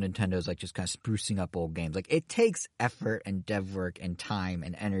 like, Nintendo's, like, just kind of sprucing up old games, like, it takes effort and dev work and time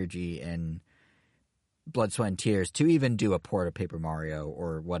and energy and blood, sweat, and tears to even do a port of Paper Mario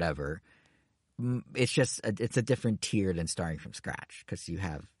or whatever. It's just, it's a different tier than starting from scratch because you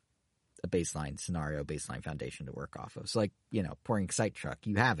have a baseline scenario, baseline foundation to work off of. So, like, pouring Excite Truck,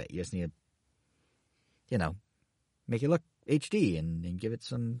 you have it. You just need to, make it look HD and give it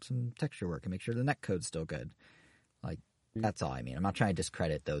some texture work and make sure the netcode's still good. Like, that's all I mean. I'm not trying to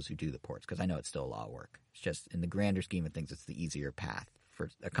discredit those who do the ports because I know it's still a lot of work. It's just, in the grander scheme of things, it's the easier path for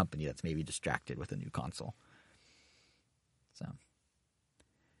a company that's maybe distracted with a new console. So,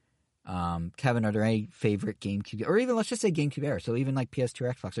 Kevin, are there any favorite GameCube, or even let's just say GameCube era, so even like PS2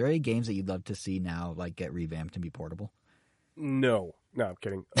 or Xbox, are there any games that you'd love to see now like get revamped and be portable? No, I'm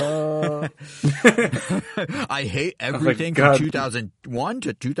kidding. I hate everything from 2001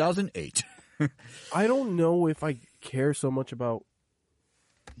 to 2008. I don't know if I care so much about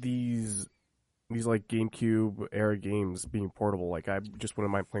these like GameCube era games being portable. Like, I just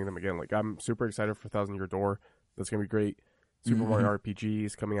wouldn't mind playing them again. Like, I'm super excited for Thousand Year Door. That's gonna be great. Super Mario RPG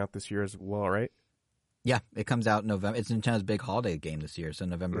is coming out this year as well, right? Yeah, it comes out in November. It's Nintendo's big holiday game this year, so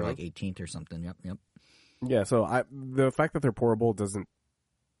November like 18th or something. Yep. Yeah, so the fact that they're portable doesn't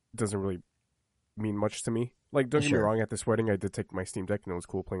really mean much to me. Like, don't get me wrong, at this wedding I did take my Steam Deck and it was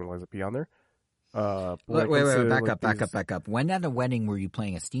cool playing Liza P on there. Wait, back up. When at a wedding were you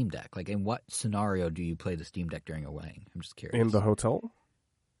playing a Steam Deck? Like, in what scenario do you play the Steam Deck during a wedding? I'm just curious. In the hotel?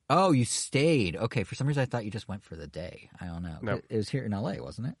 Oh, you stayed. Okay, for some reason I thought you just went for the day. I don't know. No. It was here in LA,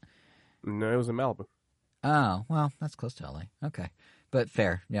 wasn't it? No, it was in Malibu. Oh, well, that's close to LA. Okay. But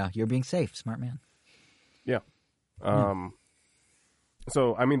fair. Yeah, you're being safe. Smart man. Yeah.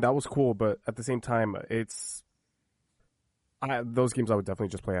 So, I mean, that was cool, but at the same time, those games I would definitely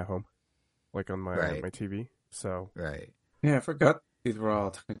just play at home, like on my TV. So, right. Yeah, I forgot these were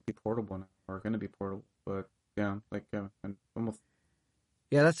all technically portable now, or going to be portable. But yeah, like and almost.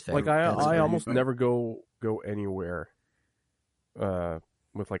 Yeah, that's fair. Like, I almost never go anywhere,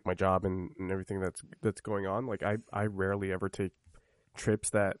 with like my job and everything that's going on. Like, I rarely ever take trips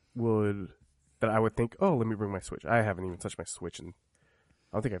that I would think, oh, let me bring my Switch. I haven't even touched my Switch, and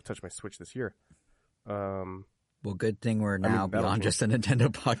I don't think I've touched my Switch this year. Well, good thing we're now beyond just a Nintendo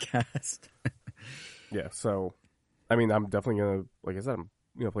podcast. Yeah, so, I mean, I'm definitely going to, like I said, I'm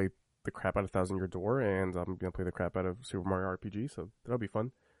going to play the crap out of Thousand Year Door, and I'm going to play the crap out of Super Mario RPG, so that'll be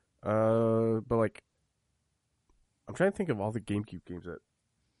fun. But, like, I'm trying to think of all the GameCube games that...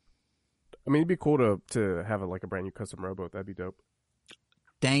 I mean, it'd be cool to have a brand new custom rowboat. That'd be dope.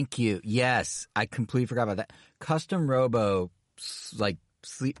 Thank you. Yes, I completely forgot about that. Custom Robo, like,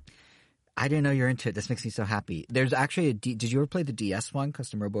 sleep. I didn't know you're into it. This makes me so happy. There's actually did you ever play the DS one,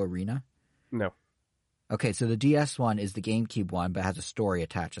 Custom Robo Arena? No. Okay, so the DS one is the GameCube one, but has a story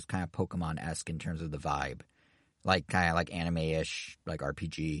attached. It's kind of Pokemon-esque in terms of the vibe. Like, kind of like anime-ish, like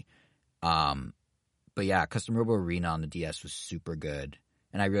RPG. But yeah, Custom Robo Arena on the DS was super good.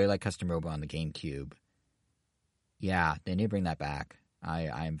 And I really like Custom Robo on the GameCube. Yeah, they need to bring that back.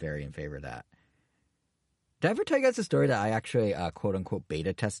 I am very in favor of that. Did I ever tell you guys the story that I actually, quote-unquote,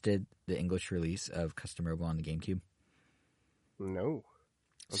 beta tested the English release of Custom Robo on the GameCube? No.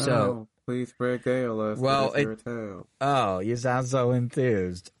 So, please regale us. Well, you sound so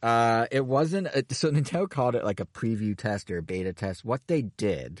enthused. It wasn't, so Nintendo called it like a preview test or a beta test. What they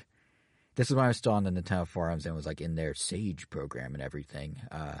did, this is when I was still on the Nintendo forums and was like in their Sage program and everything.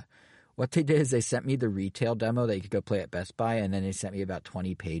 What they did is they sent me the retail demo that you could go play at Best Buy, and then they sent me about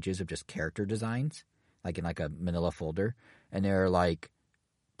 20 pages of just character designs, like in like a manila folder. And they were like,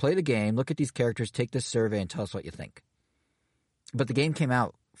 play the game, look at these characters, take this survey, and tell us what you think. But the game came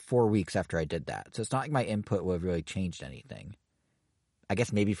out 4 weeks after I did that, so it's not like my input would have really changed anything. I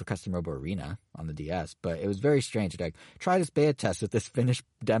guess maybe for Custom Robo Arena on the DS, but it was very strange. Like, try this beta test with this finished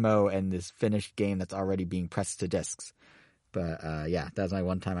demo and this finished game that's already being pressed to discs. But yeah, that was my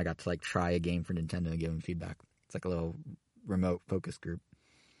one time I got to like try a game for Nintendo and give them feedback. It's like a little remote focus group.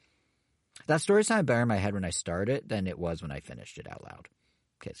 That story sounded better in my head when I started it than it was when I finished it out loud.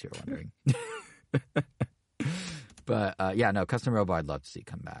 In case you were wondering. But yeah, no, Custom Robo I'd love to see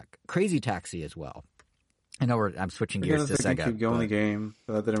come back. Crazy Taxi as well. I know I'm switching gears to Sega. GameCube only game,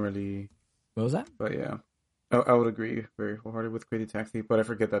 so that didn't really. What was that? But yeah, I would agree very wholeheartedly with Crazy Taxi, but I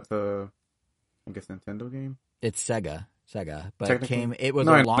forget that's I guess Nintendo game. It's Sega, but it was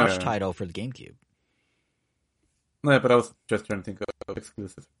a launch title for the GameCube. No, but I was just trying to think of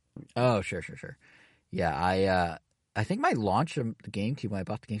exclusives. Oh, sure. Yeah, I think my launch of the GameCube, when I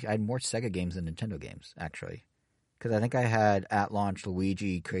bought the GameCube, I had more Sega games than Nintendo games, actually. Because I think I had, at launch,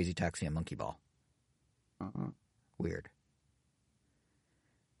 Luigi, Crazy Taxi, and Monkey Ball. Weird.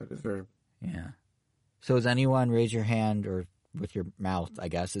 That is very... Yeah. So does anyone raise your hand, or with your mouth, I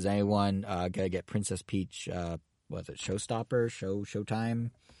guess, is anyone going to get Princess Peach, was it Showstopper, Showtime,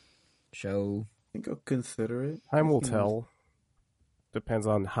 Show... I think I'll consider it. Time will tell. Depends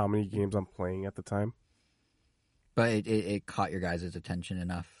on how many games I'm playing at the time. But it caught your guys' attention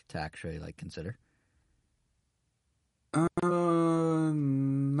enough to actually, like, consider?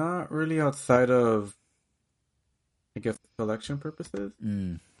 Not really outside of, I guess, collection purposes.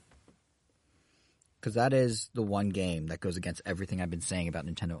 Because that is the one game that goes against everything I've been saying about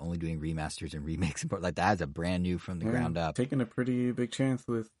Nintendo only doing remasters and remakes. Like, that is a brand new from the ground up. Taking a pretty big chance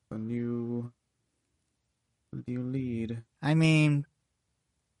with a new lead. I mean,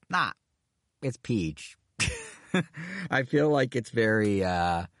 it's Peach. I feel like it's very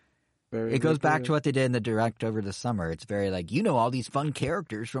it goes back to what they did in the Direct over the summer. It's very like, all these fun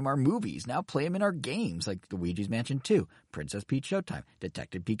characters from our movies. Now play them in our games, like Luigi's Mansion 2, Princess Peach Showtime,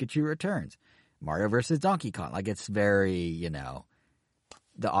 Detective Pikachu Returns, Mario vs. Donkey Kong. Like, it's very,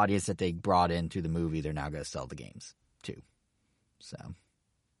 the audience that they brought in through the movie, they're now going to sell the games too. So,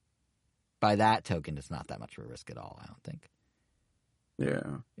 by that token, it's not that much of a risk at all, I don't think.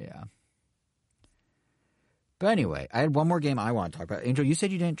 Yeah. But anyway, I had one more game I want to talk about. Angel, you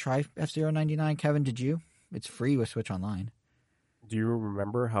said you didn't try F-Zero 99. Kevin, did you? It's free with Switch Online. Do you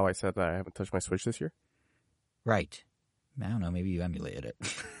remember how I said that I haven't touched my Switch this year? Right. I don't know. Maybe you emulated it.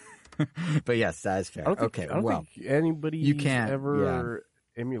 But yes, that is fair. I don't think anybody ever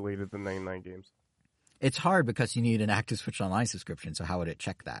emulated the 99 games. It's hard because you need an active Switch Online subscription, so how would it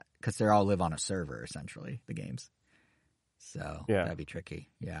check that? Because they all live on a server, essentially, the games. So that'd be tricky.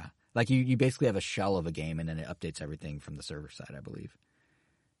 Yeah. Like, you basically have a shell of a game, and then it updates everything from the server side, I believe.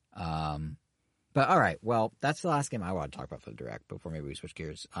 But all right, well, that's the last game I want to talk about for the Direct before maybe we switch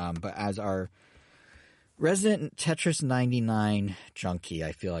gears. But as our resident Tetris 99 junkie,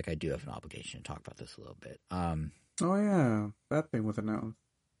 I feel like I do have an obligation to talk about this a little bit. Oh, yeah. That thing was announced.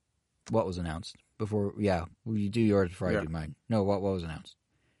 What was announced? Before, will you do yours before I do mine? No, what was announced?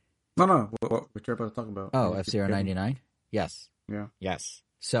 No. What you're about to talk about. Oh, F-Zero 99? Yes. Yeah. Yes.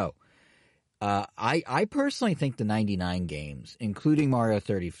 So, I personally think the 99 games, including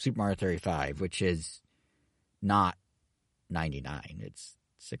Super Mario 35, which is not 99, it's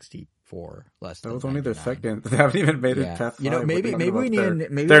 64 less than that was only 99. their second. They haven't even made it past 5. Maybe we need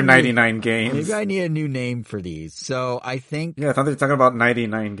they're 99 games. Maybe I need a new name for these. So I think I thought they were talking about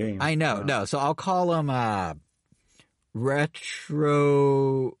 99 games. I know. No, so I'll call them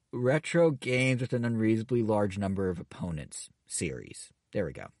retro games with an unreasonably large number of opponents series. There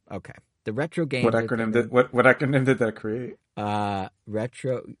we go. Okay. The retro game. What acronym did that create?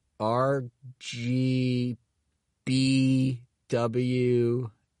 Retro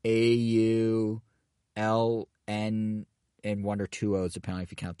RGBWAULN and one or two O's, depending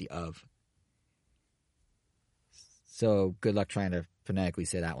if you count the of. So good luck trying to phonetically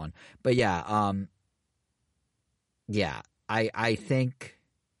say that one. But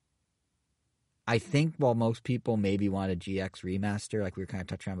I think while most people maybe want a GX remaster, like we were kind of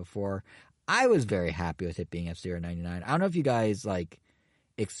touching on before, I was very happy with it being F-Zero 99. I don't know if you guys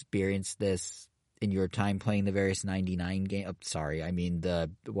experienced this in your time playing the various 99 games.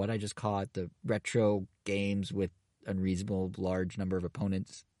 What I just call it, the retro games with unreasonable large number of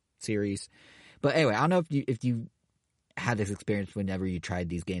opponents series. But anyway, I don't know if you had this experience whenever you tried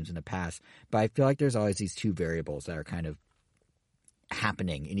these games in the past, but I feel like there's always these two variables that are kind of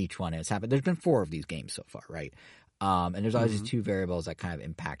happening in each one. And it's happened. There's been 4 of these games so far, right? And there's always these two variables that kind of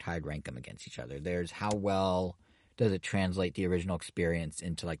impact how I'd rank them against each other. There's how well does it translate the original experience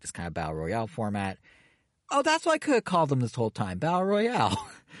into like this kind of Battle Royale format. Oh, that's what I could have called them this whole time. Battle Royale.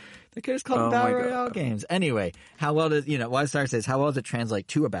 They could have called them Battle Royale games. Anyway, how well does, what I started to say is how well does it translate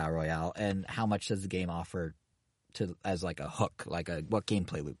to a Battle Royale, and how much does the game offer as like a hook, what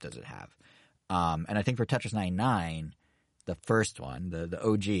gameplay loop does it have? And I think for Tetris 99, the first one, the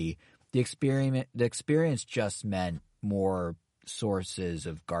OG, the experience just meant more sources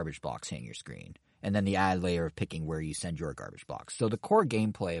of garbage blocks hitting your screen. And then the added layer of picking where you send your garbage blocks. So the core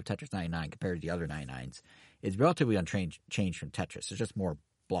gameplay of Tetris 99 compared to the other 99s is relatively unchanged from Tetris. There's just more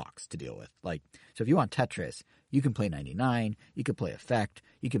blocks to deal with. Like, so if you want Tetris, you can play 99, you can play Effect,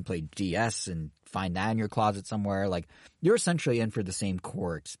 you can play DS and find that in your closet somewhere. Like, you're essentially in for the same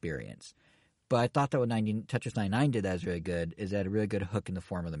core experience. But I thought that what Tetris 99 did that was really good is that a really good hook in the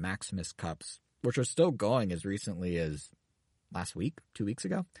form of the Maximus Cups, which are still going as recently as last week, 2 weeks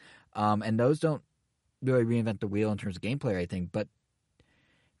ago. And those don't really reinvent the wheel in terms of gameplay or anything, but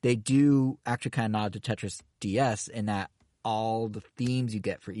they do actually kind of nod to Tetris DS in that all the themes you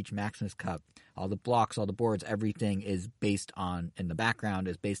get for each Maximus Cup, all the blocks, all the boards, everything is based on, in the background,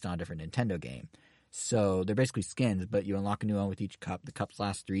 is based on a different Nintendo game. So they're basically skins, but you unlock a new one with each cup. The cups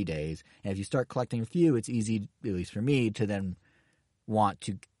last 3 days. And if you start collecting a few, it's easy, at least for me, to then want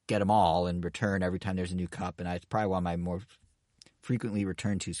to get them all and return every time there's a new cup. And it's probably one of my more frequently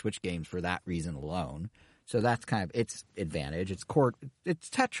returned to Switch games for that reason alone. So that's kind of its advantage. It's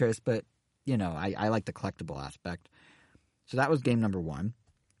Tetris, but, you know, I like the collectible aspect. So that was game number 1.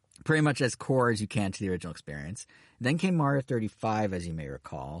 Pretty much as core as you can to the original experience. Then came Mario 35, as you may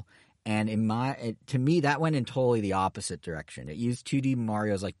recall. And to me, that went in totally the opposite direction. It used 2D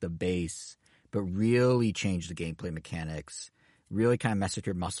Mario as like the base, but really changed the gameplay mechanics, really kind of messed with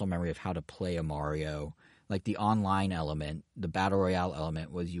your muscle memory of how to play a Mario. Like the online element, the Battle Royale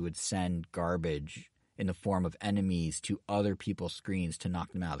element was you would send garbage in the form of enemies to other people's screens to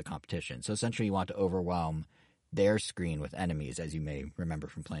knock them out of the competition. So essentially you want to overwhelm their screen with enemies, as you may remember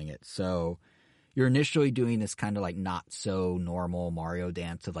from playing it. So you're initially doing this kind of like not so normal Mario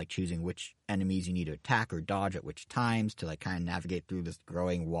dance of like choosing which enemies you need to attack or dodge at which times to like kind of navigate through this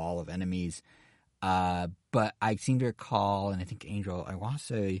growing wall of enemies. But I seem to recall, and I think Angel, I want to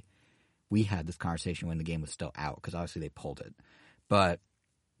say we had this conversation when the game was still out because obviously they pulled it. But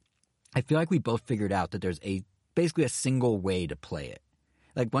I feel like we both figured out that there's basically a single way to play it.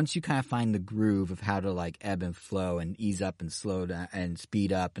 Like once you kind of find the groove of how to like ebb and flow and ease up and slow down and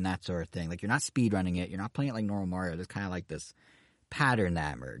speed up and that sort of thing. Like you're not speed running it. You're not playing it like normal Mario. There's kind of like this pattern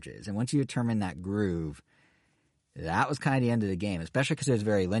that emerges. And once you determine that groove, that was kind of the end of the game, especially because it was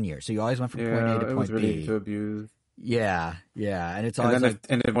very linear. So you always went from point A to point B. It was really to abuse. Yeah. And it's always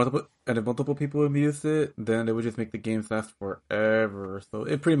if multiple people abused it, then it would just make the games last forever. So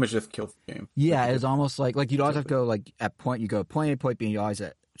it pretty much just kills the game. Yeah, it was almost like you'd always have to go like you go point A, point B, and you always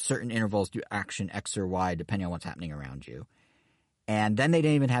at certain intervals do action X or Y depending on what's happening around you. And then they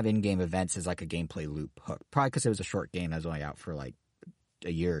didn't even have in-game events as like a gameplay loop hook. Probably because it was a short game that was only out for like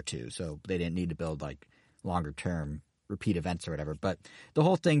a year or two, so they didn't need to build like longer term repeat events or whatever. But the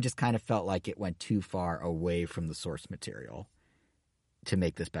whole thing just kind of felt like it went too far away from the source material to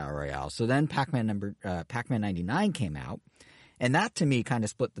make this Battle Royale. So then Pac-Man 99 came out, and that to me kind of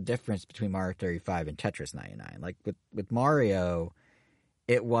split the difference between Mario 35 and Tetris 99. Like with Mario,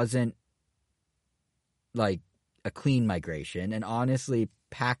 it wasn't like a clean migration, and honestly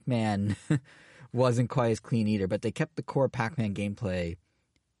Pac-Man wasn't quite as clean either, but they kept the core Pac-Man gameplay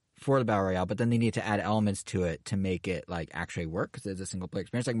for the Battle Royale, but then they need to add elements to it to make it like actually work because it's a single player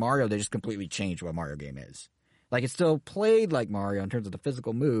experience. Like Mario, they just completely changed what a Mario game is. Like it still played like Mario in terms of the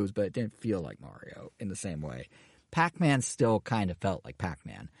physical moves, but it didn't feel like Mario in the same way. Pac-Man still kind of felt like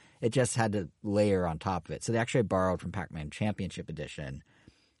Pac-Man. It just had to layer on top of it. So they actually borrowed from Pac-Man Championship Edition,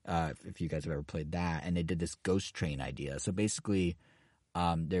 if you guys have ever played that, and they did this ghost train idea. So basically,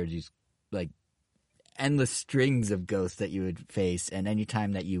 there's these like endless strings of ghosts that you would face, and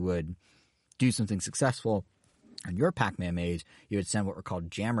anytime that you would do something successful on your Pac-Man maze, you would send what were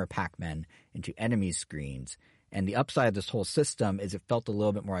called jammer Pac-Men into enemy screens. And the upside of this whole system is it felt a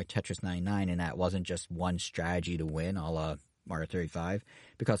little bit more like Tetris 99 in that it wasn't just one strategy to win a la Mario 35,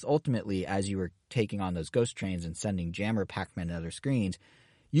 because ultimately as you were taking on those ghost trains and sending jammer Pac-Men to other screens,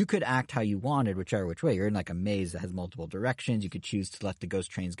 you could act how you wanted, whichever which way. You're in like a maze that has multiple directions. You could choose to let the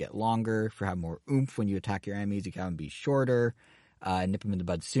ghost trains get longer for have more oomph when you attack your enemies. You can have them be shorter, nip them in the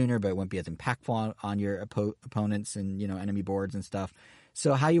bud sooner, but it wouldn't be as impactful on your opponents and enemy boards and stuff.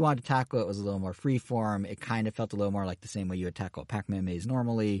 So how you wanted to tackle it was a little more freeform. It kind of felt a little more like the same way you would tackle a Pac-Man maze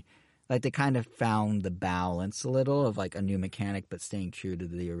normally. Like they kind of found the balance a little of like a new mechanic, but staying true to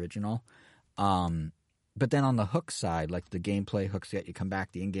the original. But then on the hook side, like the gameplay hooks that you come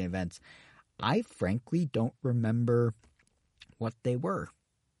back, the in-game events, I frankly don't remember what they were.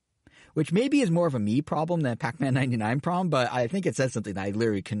 Which maybe is more of a me problem than a Pac-Man 99 problem, but I think it says something that I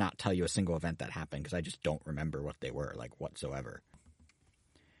literally cannot tell you a single event that happened because I just don't remember what they were, like whatsoever.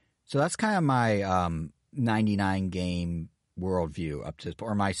 So that's kind of my 99 game worldview up to this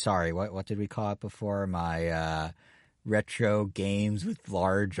point. Or my, sorry, what did we call it before? My retro games with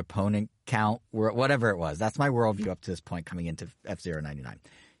large opponent count, whatever it was. That's my worldview up to this point coming into F-Zero 99.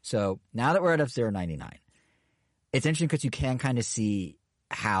 So now that we're at F-Zero 99, it's interesting because you can kind of see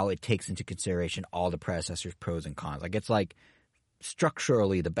how it takes into consideration all the predecessors' pros and cons. Like, it's like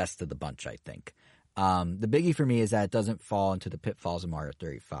structurally the best of the bunch, I think. The biggie for me is that it doesn't fall into the pitfalls of Mario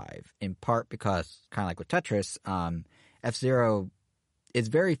 35, in part because, kind of like with Tetris, F-Zero is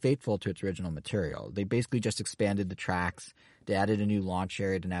very faithful to its original material. They basically just expanded the tracks. They added a new launch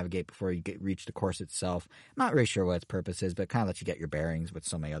area to navigate before you reach the course itself. I'm not really sure what its purpose is, but it kind of lets you get your bearings with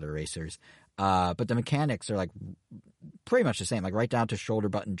so many other racers. But the mechanics are like pretty much the same, like right down to shoulder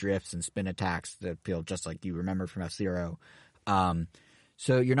button drifts and spin attacks that feel just like you remember from F-Zero.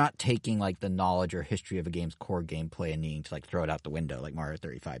 So you're not taking like the knowledge or history of a game's core gameplay and needing to like throw it out the window like Mario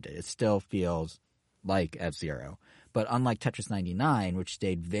 35 did. It still feels like F-Zero. But unlike Tetris 99, which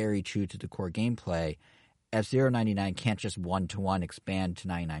stayed very true to the core gameplay, F-Zero 99 can't just one-to-one expand to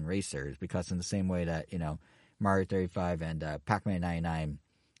 99 racers, because in the same way that, Mario 35 and Pac-Man 99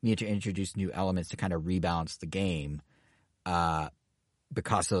 need to introduce new elements to kind of rebalance the game,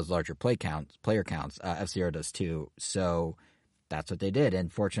 because of those larger player counts, F-Zero does too. So that's what they did.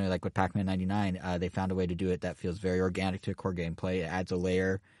 And fortunately, like with Pac-Man 99, they found a way to do it that feels very organic to core gameplay. It adds a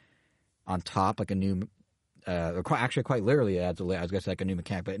layer on top, like a new... quite literally, it adds a layer. I was going to say like a new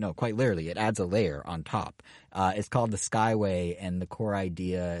mechanic, but no, quite literally, it adds a layer on top. It's called the Skyway, and the core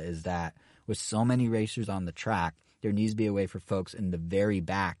idea is that with so many racers on the track, there needs to be a way for folks in the very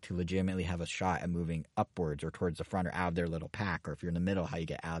back to legitimately have a shot at moving upwards or towards the front or out of their little pack, or if you're in the middle, how you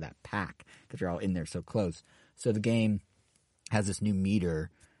get out of that pack, because you're all in there so close. So the game has this new meter.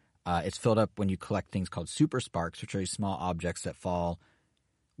 It's filled up when you collect things called super sparks, which are these small objects that fall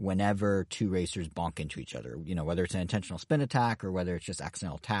whenever two racers bonk into each other, whether it's an intentional spin attack or whether it's just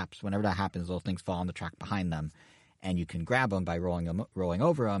accidental taps. Whenever that happens, little things fall on the track behind them, and you can grab them by rolling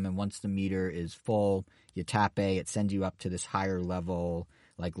over them. And once the meter is full, you tap A, it sends you up to this higher level,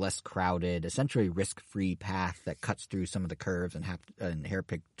 like less crowded, essentially risk-free path that cuts through some of the curves and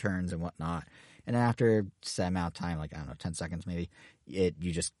hair-pick turns and whatnot. And then after a set amount of time, like, I don't know, 10 seconds maybe,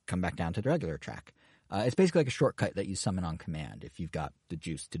 you just come back down to the regular track. It's basically like a shortcut that you summon on command if you've got the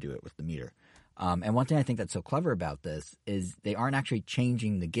juice to do it with the meter. And one thing I think that's so clever about this is they aren't actually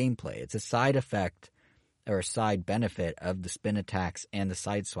changing the gameplay. It's a side effect or a side benefit of the spin attacks and the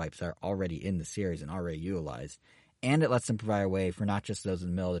side swipes that are already in the series and already utilized. And it lets them provide a way for not just those in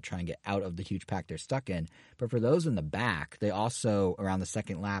the middle to try and get out of the huge pack they're stuck in, but for those in the back, they also, around the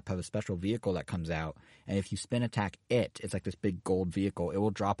second lap, have a special vehicle that comes out. And if you spin attack it's like this big gold vehicle, it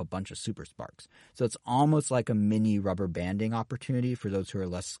will drop a bunch of super sparks. So it's almost like a mini rubber banding opportunity for those who are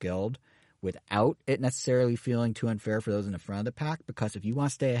less skilled, without it necessarily feeling too unfair for those in the front of the pack, because if you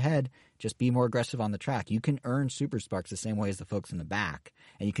want to stay ahead, just be more aggressive on the track. You can earn super sparks the same way as the folks in the back,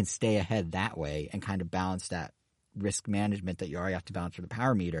 and you can stay ahead that way and kind of balance that risk management that you already have to balance for the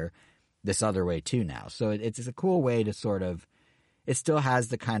power meter this other way too now. So it's a cool way to sort of, it still has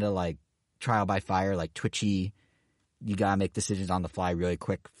the kind of like trial by fire, like twitchy, you gotta make decisions on the fly really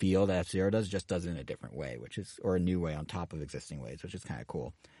quick feel that F-Zero does, just does it in a different way, or a new way on top of existing ways, which is kind of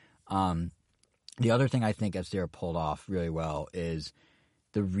cool. The other thing I think F-Zero pulled off really well is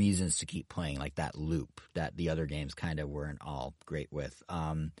the reasons to keep playing, like that loop that the other games kind of weren't all great with.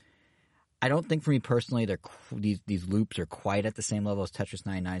 I don't think for me personally, these loops are quite at the same level as Tetris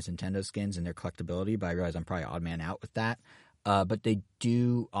 99's Nintendo skins and their collectability, but I realize I'm probably odd man out with that. But they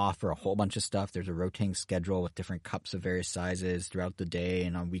do offer a whole bunch of stuff. There's a rotating schedule with different cups of various sizes throughout the day,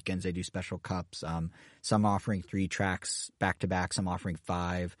 and on weekends they do special cups. Some offering 3 tracks back-to-back, some offering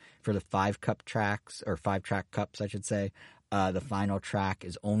 5. For the 5-cup tracks, or 5-track cups, I should say, the final track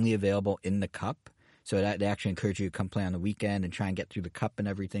is only available in the cup. So they actually encourage you to come play on the weekend and try and get through the cup and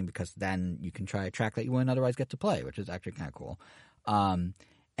everything, because then you can try a track that you wouldn't otherwise get to play, which is actually kind of cool.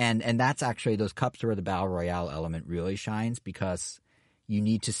 And that's actually, those cups are where the Battle Royale element really shines, because you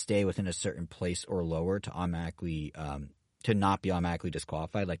need to stay within a certain place or lower to automatically to not be automatically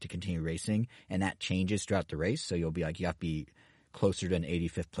disqualified, like to continue racing, and that changes throughout the race. So you'll be like, you have to be closer to an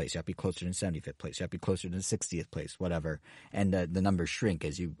 85th place, you have to be closer to an 75th place, you have to be closer to the 60th place, whatever. And the numbers shrink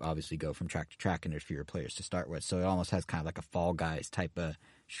as you obviously go from track to track, and there's fewer players to start with. So it almost has kind of like a Fall Guys type of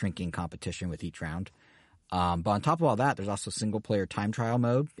shrinking competition with each round. But on top of all that, there's also single-player time trial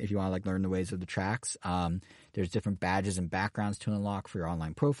mode if you want to like learn the ways of the tracks. There's different badges and backgrounds to unlock for your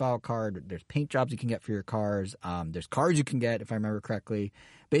online profile card. There's paint jobs you can get for your cars. There's cars you can get, if I remember correctly.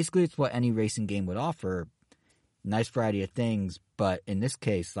 Basically, it's what any racing game would offer. Nice variety of things, but in this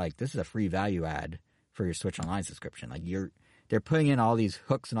case, like, this is a free value add for your Switch Online subscription. Like, they're putting in all these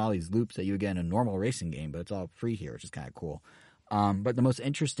hooks and all these loops that you would get in a normal racing game, but it's all free here, which is kind of cool. But the most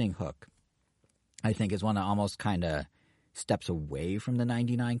interesting hook, I think, is one that almost kind of steps away from the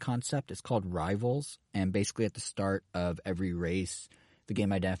 99 concept. It's called Rivals, and basically at the start of every race, the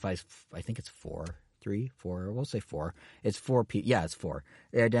game identifies, I think it's four. We'll say four. It's four people. Yeah, it's four.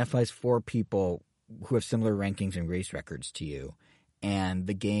 It identifies four people who have similar rankings and race records to you. And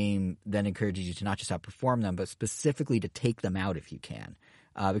the game then encourages you to not just outperform them, but specifically to take them out if you can.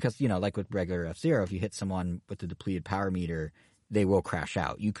 Because, like with regular F-Zero, if you hit someone with the depleted power meter, they will crash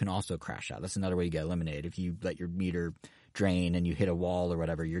out. You can also crash out. That's another way you get eliminated. If you let your meter drain and you hit a wall or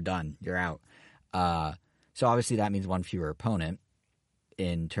whatever, you're done. You're out. So obviously that means one fewer opponent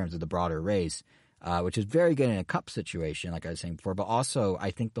in terms of the broader race. Which is very good in a cup situation, like I was saying before. But also, I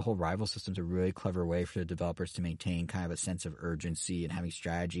think the whole rival system is a really clever way for the developers to maintain kind of a sense of urgency and having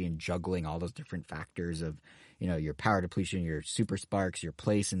strategy and juggling all those different factors of, your power depletion, your super sparks, your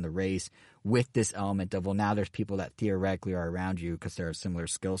place in the race with this element of, well, now there's people that theoretically are around you because they're similar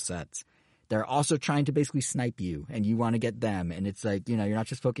skill sets. They're also trying to basically snipe you, and you want to get them. And it's like, you're not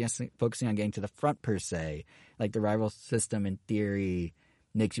just focusing on getting to the front per se. Like the rival system in theory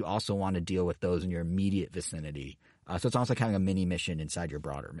makes you also want to deal with those in your immediate vicinity. So it's almost like having a mini mission inside your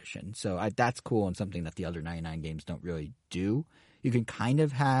broader mission. So that's cool and something that the other 99 games don't really do. You can kind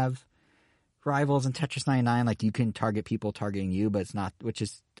of have rivals in Tetris 99, like you can target people targeting you, but it's not, which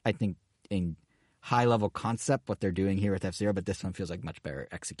is, I think, in high-level concept what they're doing here with F-Zero, but this one feels like much better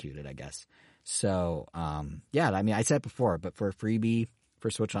executed, I guess. So, I said it before, but for a freebie, for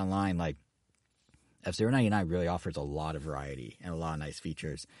Switch Online, like, F-Zero 99 really offers a lot of variety and a lot of nice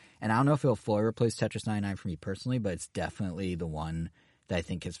features. And I don't know if it'll fully replace Tetris 99 for me personally, but it's definitely the one that I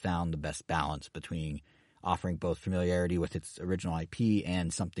think has found the best balance between offering both familiarity with its original IP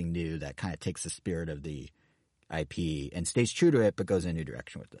and something new that kind of takes the spirit of the IP and stays true to it, but goes in a new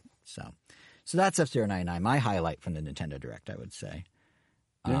direction with it. So that's F-Zero 99, my highlight from the Nintendo Direct, I would say.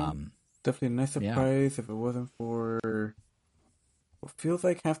 Yeah, definitely a nice surprise if it wasn't for what feels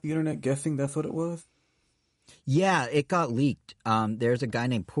like half the internet guessing that's what it was. Yeah, it got leaked. There's a guy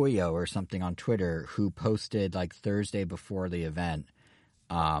named Puyo or something on Twitter who posted like Thursday before the event,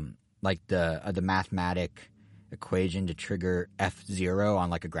 like the mathematic equation to trigger F-Zero on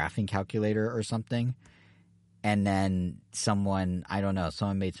like a graphing calculator or something. And then someone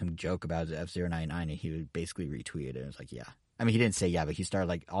made some joke about it, F-Zero 99, and he basically retweeted it. It was like, yeah. I mean, he didn't say yeah, but he started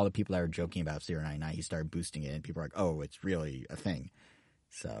like all the people that were joking about F-Zero 99, he started boosting it, and people were like, oh, it's really a thing.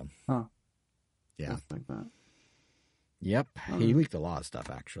 So, yeah. Just like that. Yep. He leaked a lot of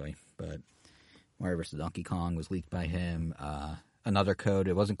stuff, actually. But Mario vs. Donkey Kong was leaked by him. Another code,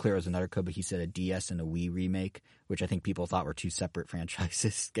 it wasn't clear it was another code, but he said a DS and a Wii remake, which I think people thought were two separate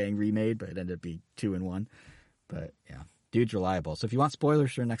franchises getting remade, but it ended up being two in one. But, yeah. Dude's reliable. So if you want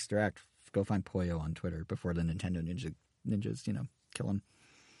spoilers for next Direct, go find Puyo on Twitter before the Nintendo ninjas, kill him.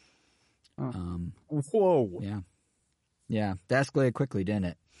 Whoa. Yeah. Yeah. That escalated quickly, didn't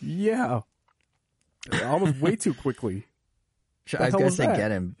it? Yeah. Almost way too quickly. I was gonna say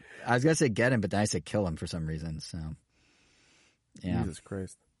get him. I was gonna say get him, but then I said kill him for some reason. So, yeah. Jesus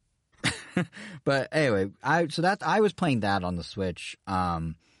Christ. But anyway, I was playing that on the Switch.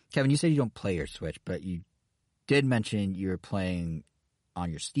 Kevin, you said you don't play your Switch, but you did mention you were playing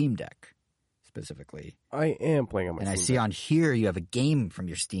on your Steam Deck specifically. I am playing on my Steam Deck. And I see on here you have a game from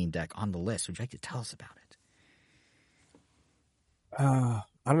your Steam Deck on the list. Would you like to tell us about it? I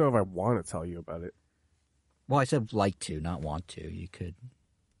don't know if I want to tell you about it. Well, I said like to, not want to. You could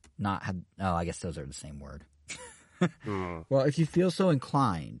not have... Oh, I guess those are the same word. Well, if you feel so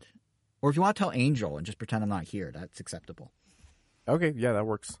inclined, or if you want to tell Angel and just pretend I'm not here, that's acceptable. Okay, yeah, that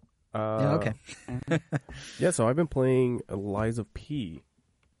works. Yeah, okay. Yeah, so I've been playing Lies of P,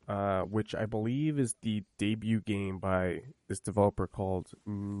 which I believe is the debut game by this developer called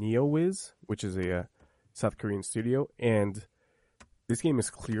NeoWiz, which is a South Korean studio. And this game is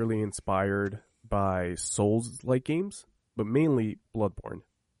clearly inspired by Souls-like games, but mainly Bloodborne.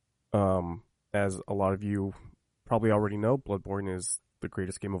 As a lot of you probably already know, Bloodborne is the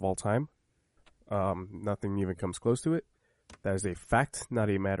greatest game of all time. Nothing even comes close to it. That is a fact, not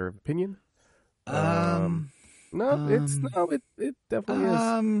a matter of opinion. It definitely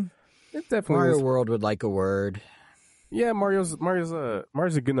is. It definitely Mario is. World would like a word. Yeah, Mario's a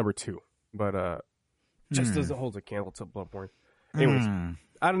good number 2, but just doesn't hold a candle to Bloodborne. Anyways,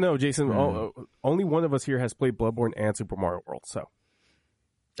 I don't know, Jason. Only one of us here has played Bloodborne and Super Mario World, so.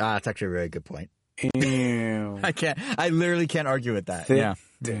 That's actually a really good point. Ew. I literally can't argue with that. Sit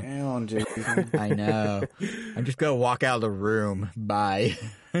down, Jason. I know. I'm just going to walk out of the room. Bye.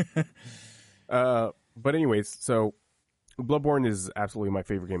 But anyways, so Bloodborne is absolutely my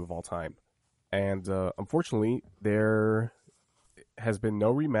favorite game of all time. And unfortunately, there has been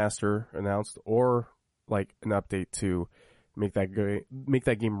no remaster announced or like an update to make that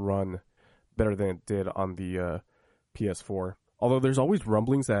game run better than it did on the PS4. Although there's always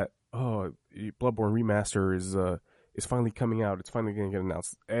rumblings that Bloodborne remaster is finally coming out. It's finally going to get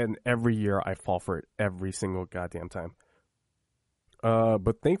announced, and every year I fall for it every single goddamn time.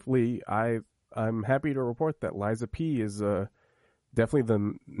 But thankfully, I'm happy to report that Lies of P is definitely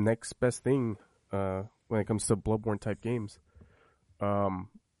the next best thing when it comes to Bloodborne type games.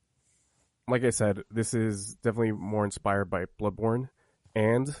 Like I said, this is definitely more inspired by Bloodborne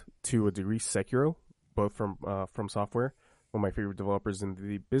and to a degree Sekiro, both from Software, one of my favorite developers in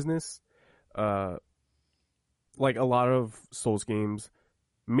the business. Like a lot of Souls games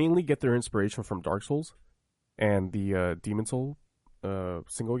mainly get their inspiration from Dark Souls and the Demon Soul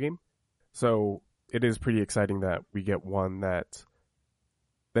single game. So it is pretty exciting that we get one that's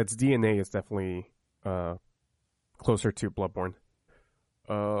DNA is definitely closer to Bloodborne.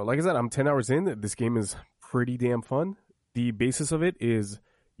 Like I said, I'm 10 hours in. This game is pretty damn fun. The basis of it is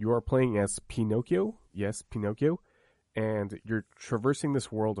you are playing as Pinocchio. Yes, Pinocchio. And you're traversing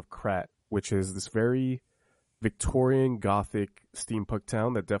this world of Krat, which is this very Victorian Gothic steampunk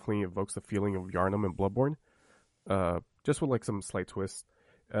town that definitely evokes the feeling of Yharnam and Bloodborne. Just with like some slight twists.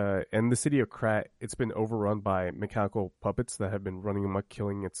 And the city of Krat, it's been overrun by mechanical puppets that have been running amok,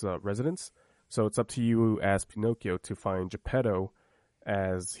 killing its residents. So it's up to you as Pinocchio to find Geppetto,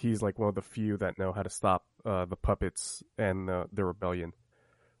 as he's like one of the few that know how to stop the puppets and the rebellion.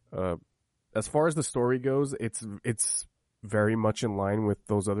 As far as the story goes, it's very much in line with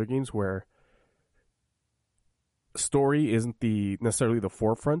those other games where story isn't necessarily the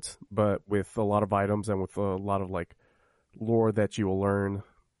forefront, but with a lot of items and with a lot of like lore that you will learn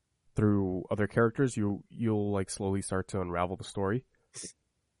through other characters, you'll like slowly start to unravel the story.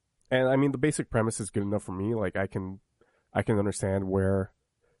 And I mean, the basic premise is good enough for me. Like I can understand where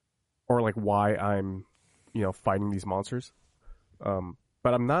or like why I'm, fighting these monsters.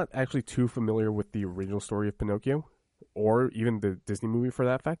 But I'm not actually too familiar with the original story of Pinocchio or even the Disney movie for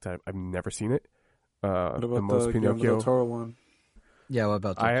that fact. I've never seen it. What about the most Pinocchio del Toro one? Yeah, what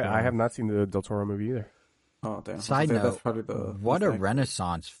about Del Toro? I have not seen the Del Toro movie either. Oh, damn. Side note, that's probably what a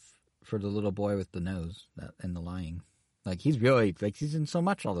renaissance for the little boy with the nose and the lying. Like, he's really, like, he's in so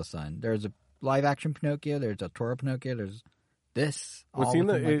much all of a sudden. There's a live-action Pinocchio, there's a Toro Pinocchio, there's this.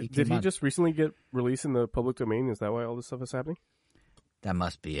 Did he just recently get released in the public domain? Is that why all this stuff is happening? That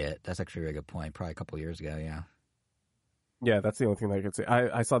must be it. That's actually a really good point. Probably a couple years ago, yeah. Yeah, that's the only thing that I could say.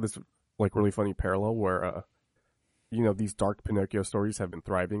 I saw this, like, really funny parallel where, these dark Pinocchio stories have been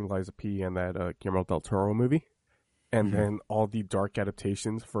thriving, Lies of P and that Guillermo del Toro movie. And then all the dark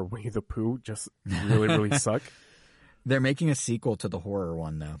adaptations for Winnie the Pooh just really, really suck. They're making a sequel to the horror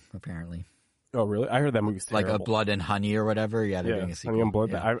one, though, apparently. Oh, really? I heard that movie's terrible. Like a Blood and Honey or whatever. Yeah, they're doing a sequel. Honey and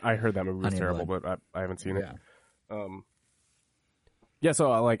Blood. Yeah. I heard that movie was Honey terrible, but I haven't seen it. Yeah. Yeah,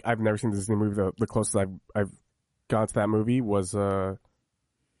 so I've never seen the Disney movie. The closest I've gone to that movie was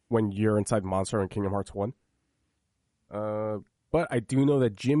when you're inside Monster in Kingdom Hearts 1. But I do know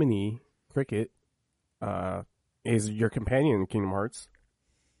that Jiminy Cricket is your companion in Kingdom Hearts.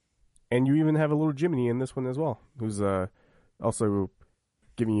 And you even have a little Jiminy in this one as well, who's also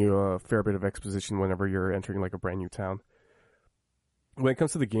giving you a fair bit of exposition whenever you're entering like a brand new town. When it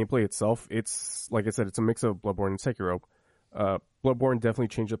comes to the gameplay itself, it's, like I said, it's a mix of Bloodborne and Sekiro. Bloodborne definitely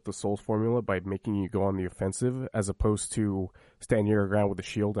changed up the Souls formula by making you go on the offensive as opposed to standing your ground with a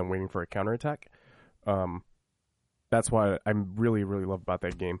shield and waiting for a counterattack. That's what I really, really love about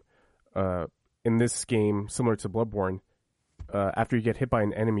that game. In this game, similar to Bloodborne, after you get hit by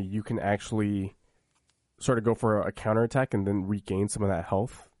an enemy, you can actually sort of go for a counterattack and then regain some of that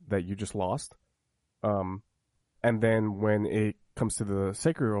health that you just lost. And then when it comes to the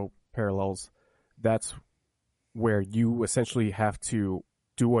Sekiro parallels, that's where you essentially have to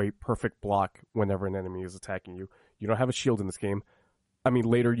do a perfect block whenever an enemy is attacking you. You don't have a shield in this game. I mean,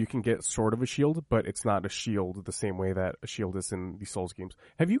 later you can get sort of a shield, but it's not a shield the same way that a shield is in the Souls games.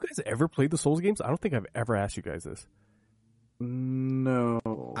 Have you guys ever played the Souls games? I don't think I've ever asked you guys this.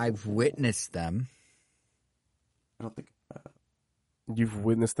 No. I've witnessed them. I don't think You've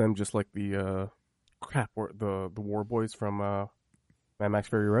witnessed them just like the war boys from Mad Max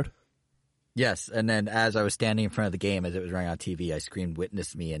Fury Road? Yes, and then as I was standing in front of the game, as it was running on TV, I screamed,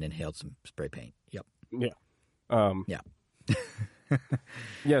 "Witness me," and inhaled some spray paint. Yep. Yeah. Yeah.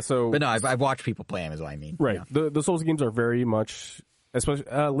 Yeah, so... But no, I've watched people play them, is what I mean. Right. Yeah. The Souls games are very much, especially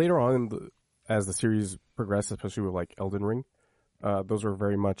later on as the series progressed, especially with like Elden Ring, those are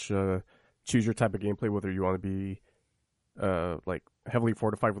very much choose your type of gameplay, whether you want to be like heavily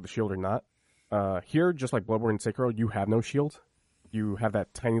fortified with a shield or not. Here, just like Bloodborne and Sekiro, you have no shield. You have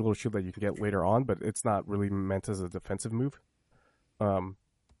that tiny little shield that you can get later on, but it's not really meant as a defensive move.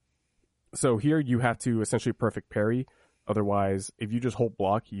 So here you have to essentially perfect parry. Otherwise, if you just hold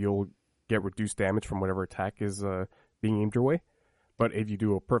block, you'll get reduced damage from whatever attack is being aimed your way. But if you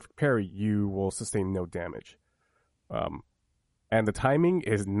do a perfect parry, you will sustain no damage. And the timing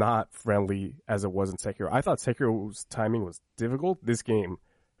is not friendly as it was in Sekiro. I thought Sekiro's timing was difficult. This game,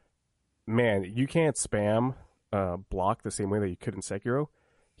 man, you can't spam block the same way that you could in Sekiro.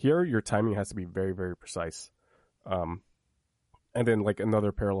 Here, your timing has to be very, very precise. And then, like,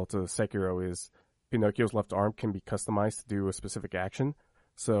 another parallel to Sekiro is Pinocchio's left arm can be customized to do a specific action.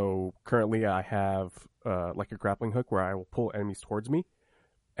 So currently I have like a grappling hook where I will pull enemies towards me,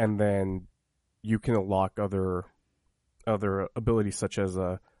 and then you can unlock other abilities such as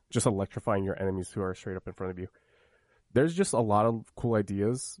just electrifying your enemies who are straight up in front of you. There's just a lot of cool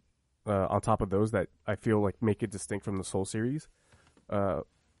ideas on top of those that I feel like make it distinct from the Soul series.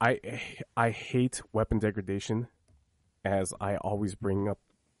 I hate weapon degradation, as I always bring up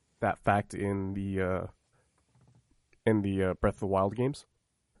that fact in the Breath of the Wild games.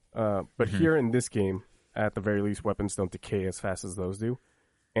 But here in this game, at the very least, weapons don't decay as fast as those do.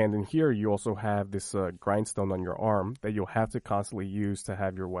 And in here, you also have this grindstone on your arm that you'll have to constantly use to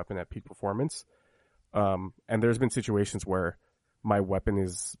have your weapon at peak performance. And there's been situations where my weapon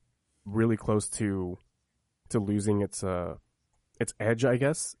is really close to losing its edge, I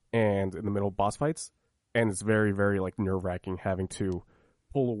guess, and in the middle of boss fights. And it's very, very like nerve-wracking having to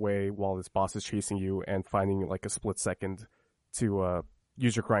pull away while this boss is chasing you and finding like a split second to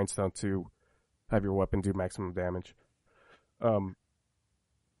use your grindstone to have your weapon do maximum damage.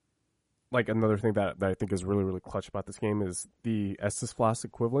 Like another thing that I think is really, really clutch about this game is the Estus Flask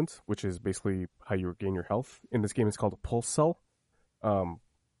equivalent, which is basically how you regain your health. In this game, it's called a Pulse Cell,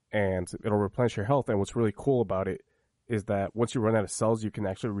 and it'll replenish your health. And what's really cool about it is that once you run out of cells, you can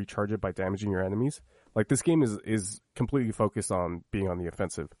actually recharge it by damaging your enemies. Like, this game is completely focused on being on the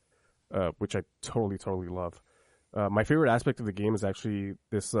offensive, which I totally, totally love. My favorite aspect of the game is actually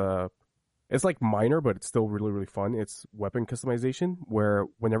this, it's like minor, but it's still really, really fun. It's weapon customization, where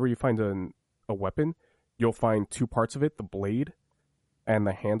whenever you find a weapon, you'll find two parts of it, the blade and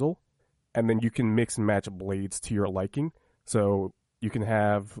the handle, and then you can mix and match blades to your liking. So you can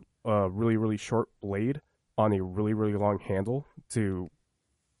have a really, really short blade on a really, really long handle to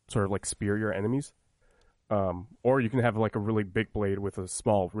sort of like spear your enemies. Or you can have like a really big blade with a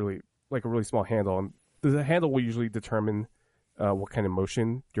really small handle, and the handle will usually determine what kind of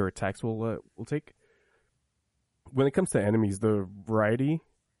motion your attacks will take. When it comes to enemies, the variety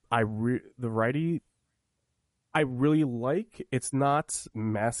I really like. It's not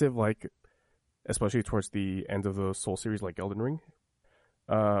massive, like especially towards the end of the Soul series, like Elden Ring.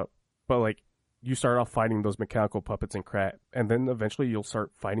 But like, you start off fighting those mechanical puppets and crap, and then eventually you'll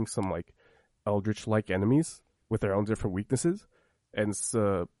start fighting some like eldritch-like enemies with their own different weaknesses, and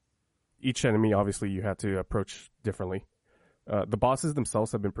each enemy, obviously, you have to approach differently. The bosses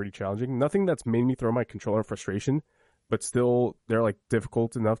themselves have been pretty challenging. Nothing that's made me throw my controller in frustration, but still, they're like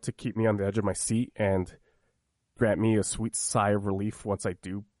difficult enough to keep me on the edge of my seat and grant me a sweet sigh of relief once I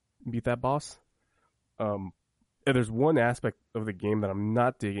do beat that boss. And there's one aspect of the game that I'm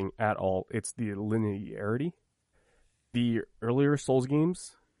not digging at all. It's the linearity. The earlier Souls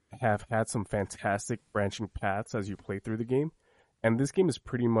games have had some fantastic branching paths as you play through the game. And this game is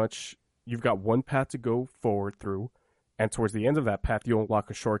pretty much, you've got one path to go forward through, and towards the end of that path, you'll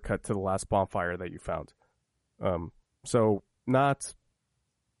unlock a shortcut to the last bonfire that you found. So not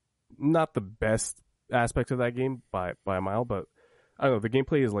the best aspect of that game by a mile, but I don't know, the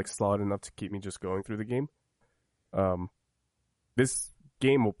gameplay is like solid enough to keep me just going through the game. This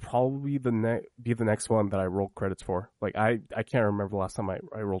game will probably be the next one that I roll credits for. Like, I can't remember the last time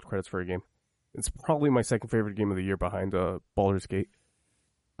I rolled credits for a game. It's probably my second favorite game of the year behind Baldur's Gate.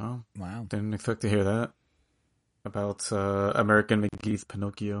 Oh, Wow. Didn't expect to hear that about American McGee's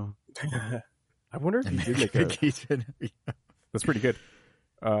Pinocchio. I wonder if he did make a... That's pretty good.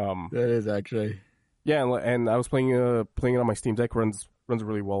 That is actually... Yeah, and I was playing it on my Steam Deck. Runs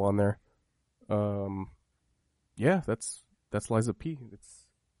really well on there. Yeah, that's Liza P. It's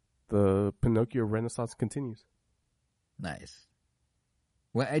the Pinocchio Renaissance continues. Nice.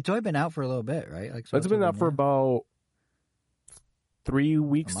 Well, it's only been out for a little bit, right? Like, so it's been out for about 3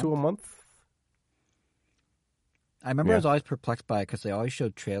 weeks to a month. I remember I was always perplexed by it because they always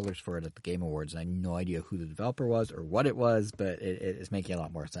showed trailers for it at the Game Awards, and I had no idea who the developer was or what it was, but it's making a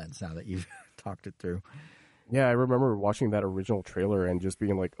lot more sense now that you've talked it through. Yeah, I remember watching that original trailer and just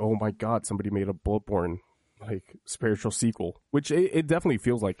being like, oh my god, somebody made a Bloodborne like spiritual sequel, which it definitely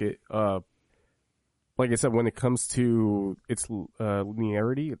feels like it. Like I said, when it comes to its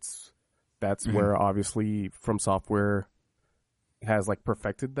linearity, that's where obviously From Software has like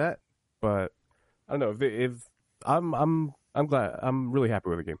perfected that. But I don't know if I'm glad, I'm really happy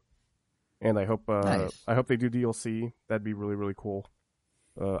with the game, and I hope Nice. they do DLC. That'd be really really cool.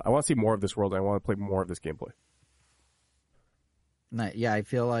 I want to see more of this world. I want to play more of this gameplay. Yeah, I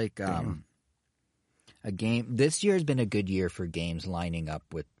feel like a game. This year has been a good year for games lining up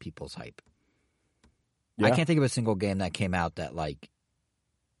with people's hype. Yeah. I can't think of a single game that came out that like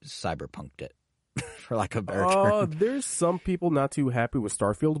cyberpunked it, for lack of a better term. There's some people not too happy with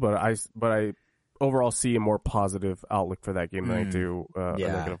Starfield, but I overall see a more positive outlook for that game than I do a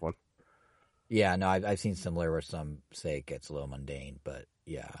negative one. Yeah, no, I've seen similar where some say it gets a little mundane, but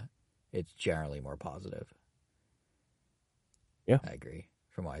yeah, it's generally more positive. Yeah, I agree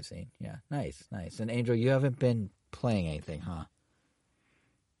from what I've seen. Yeah, nice. And Angel, you haven't been playing anything, huh?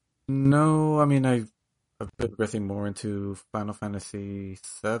 No, I mean I've been progressing more into Final Fantasy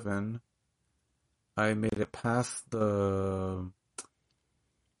VII. I made it past the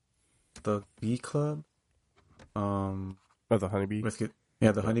bee club. the Honeybee.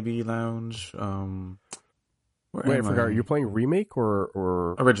 The Honeybee Lounge. Wait, I forgot. You're playing remake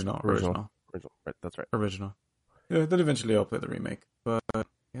or original? Right, that's right. Original. Yeah, then eventually I'll play the remake. But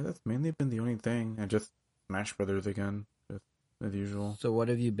yeah, that's mainly been the only thing. And just Smash Brothers again, just as usual. So what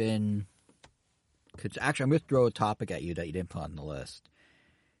have you been? Cause actually, I'm going to throw a topic at you that you didn't put on the list.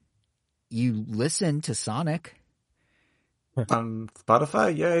 You listen to Sonic On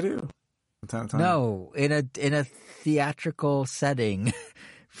Spotify? Yeah, I do. From time to time. No, in a theatrical setting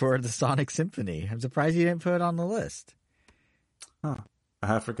for the Sonic Symphony. I'm surprised you didn't put it on the list. Huh. I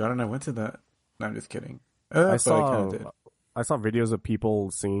have forgotten I went to that. No, I'm just kidding. I saw videos of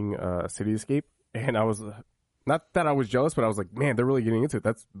people singing Cityscape, and I was not that I was jealous, but I was like, man, they're really getting into it.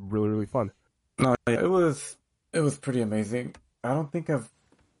 That's really really fun. No, yeah, it was pretty amazing. I don't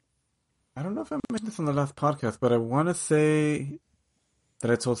know if I mentioned this on the last podcast, but I want to say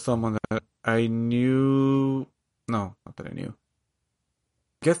that I told someone that I knew. No, not that I knew.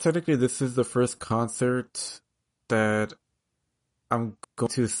 I guess technically this is the first concert that I'm going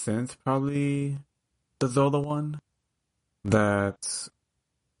to since probably the Zelda one. That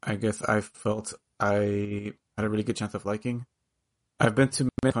I guess I felt I had a really good chance of liking. I've been to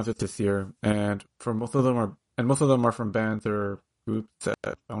many concerts this year, and most of them are from bands or groups that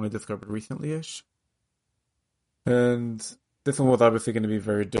I only discovered recently-ish. And this one was obviously going to be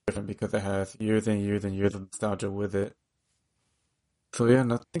very different because it has years and years and years of nostalgia with it. So yeah,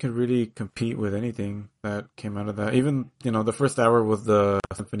 nothing could really compete with anything that came out of that. Even, the first hour was the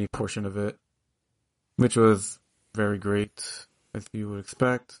symphony portion of it, which was very great, as you would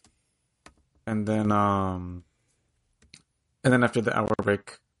expect. And then after the hour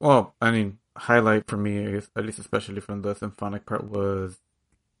break, highlight for me, at least especially from the symphonic part, was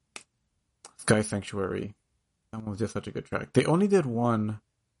Sky Sanctuary. That one was just such a good track. They only did one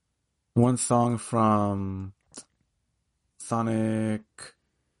song from Sonic.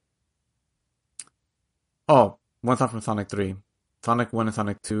 Oh, one song from Sonic 3. Sonic 1 and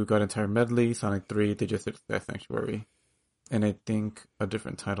Sonic 2 got entire medley. Sonic 3, they just did Sky Sanctuary. And I think a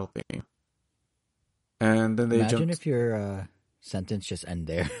different title theme. And then they Imagine if your sentence just end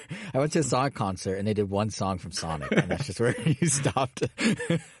there. I went to a Sonic concert and they did one song from Sonic, and that's just where you stopped.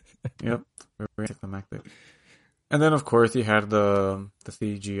 Yep, very anticlimactic. And then of course you had the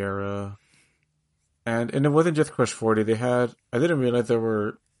CG era, and it wasn't just Crush 40. I didn't realize there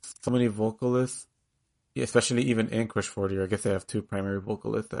were so many vocalists, especially even in Crush 40. I guess they have two primary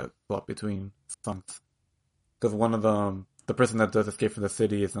vocalists that swap between songs, because one of them, the person that does Escape from the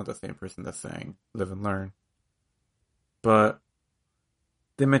City, is not the same person that sang Live and Learn. But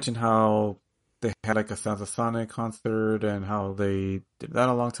they mentioned how they had like a Sounds of Sonic concert and how they did that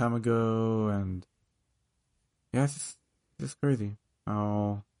a long time ago, and yeah, it's just crazy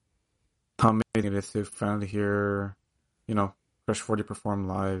how amazing it is to finally hear, Crush 40 perform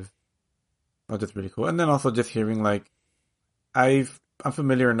live. That was just really cool. And then also just hearing I'm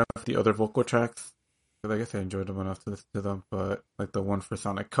familiar enough with the other vocal tracks, because I guess I enjoyed them enough to listen to them, but like the one for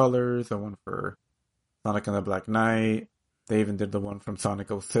Sonic Colors, the one for Sonic and the Black Knight, they even did the one from Sonic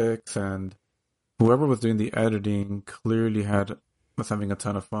 06, and whoever was doing the editing clearly was having a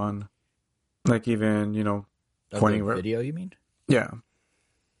ton of fun. Like even, pointing the video, you mean? Yeah.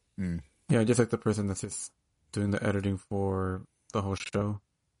 Mm. Yeah, just like the person that's just doing the editing for the whole show.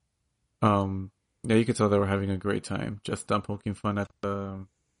 Yeah, you could tell they were having a great time, just poking fun at the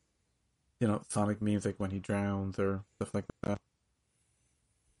Sonic memes, like when he drowns or stuff like that.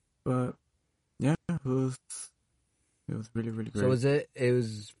 But Yeah, it was really, really great. So it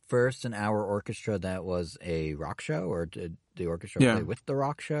was first an hour orchestra that was a rock show, or did the orchestra play with the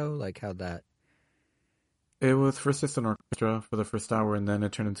rock show? Like how that? It was first just an orchestra for the first hour, and then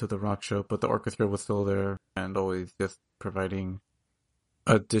it turned into the rock show. But the orchestra was still there and always just providing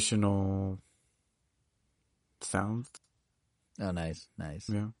additional sounds. Oh, nice.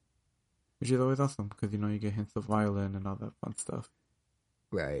 Yeah, which is always awesome because you get hints of violin and all that fun stuff.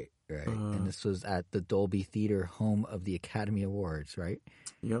 Right. And this was at the Dolby Theater, home of the Academy Awards, right?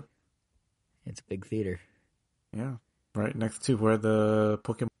 Yep. It's a big theater. Yeah, right next to where the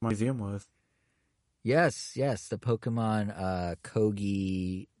Pokemon Museum was. Yes, the Pokemon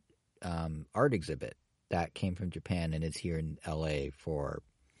Kogi art exhibit that came from Japan and is here in LA for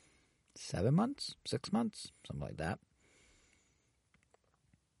 7 months, 6 months, something like that.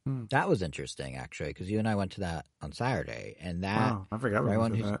 That was interesting, actually, because you and I went to that on Saturday, and that... Wow, I forgot we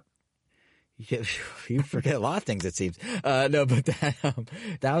went to that. You forget a lot of things, it seems. No, but that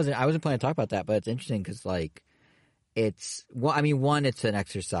was... I wasn't planning to talk about that, but it's interesting because, like, it's... Well, I mean, one, it's an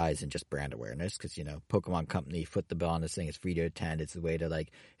exercise in just brand awareness because, Pokemon Company foot the bill on this thing. It's free to attend. It's a way to, like,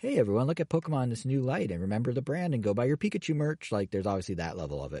 hey, everyone, look at Pokemon in this new light and remember the brand and go buy your Pikachu merch. Like, there's obviously that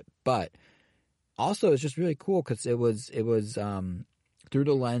level of it. But also, it's just really cool because it was through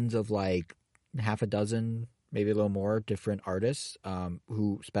the lens of, like, half a dozen, maybe a little more, different artists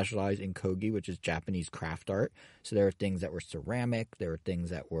who specialize in Kogi, which is Japanese craft art. So there are things that were ceramic. There were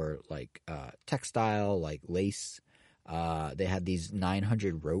things that were, like, textile, like lace. They had these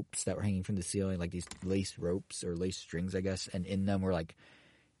 900 ropes that were hanging from the ceiling, like these lace ropes or lace strings, I guess. And in them were, like,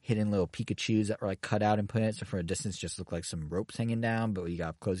 hidden little Pikachus that were, like, cut out and put in it. So from a distance, just looked like some ropes hanging down. But when you got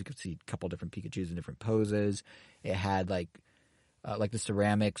up close, you could see a couple different Pikachus in different poses. It had, like the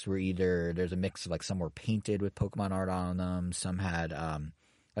ceramics were either, there's a mix of, like, some were painted with Pokemon art on them. Some had,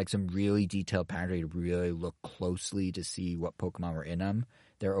 like, some really detailed patterns. You really look closely to see what Pokemon were in them.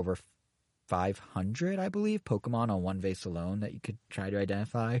 There are over 500, I believe, Pokemon on one vase alone that you could try to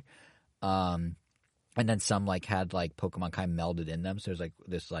identify. And then some, like, had, like, Pokemon kind of melded in them. So there's, like,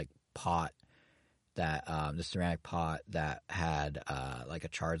 this, like, pot that, the ceramic pot that had, like, a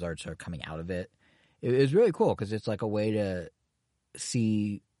Charizard sort of coming out of it. It was really cool because it's, like, a way to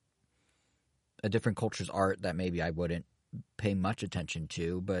see a different culture's art that maybe I wouldn't pay much attention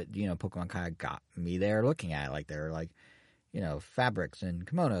to, but, Pokemon kind of got me there looking at it. Like, there were, like, fabrics and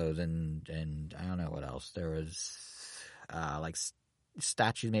kimonos and I don't know what else. There was, like,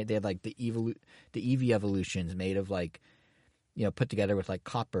 statues made. They had, like, the Eevee evolutions made of, like, put together with, like,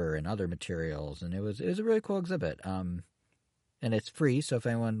 copper and other materials. And it was a really cool exhibit. And it's free. So if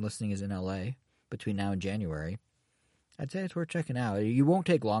anyone listening is in LA between now and January, I'd say it's worth checking out. You won't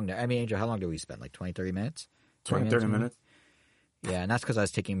take long there. I mean, Angel, how long did we spend? Like 20, 30 minutes? 30 minutes. Yeah, and that's because I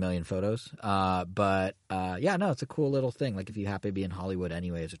was taking a million photos. But yeah, no, it's a cool little thing. Like, if you happen to be in Hollywood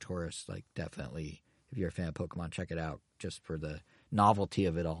anyway as a tourist, like, definitely, if you're a fan of Pokemon, check it out just for the novelty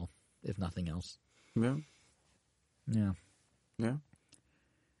of it all, if nothing else. Yeah.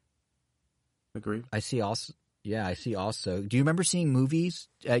 Agreed. I see also. Do you remember seeing movies?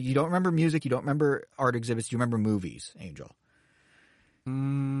 You don't remember music. You don't remember art exhibits. Do you remember movies, Angel?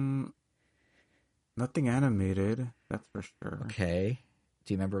 Nothing animated, that's for sure. Okay.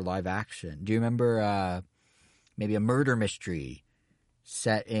 Do you remember live action? Do you remember maybe a murder mystery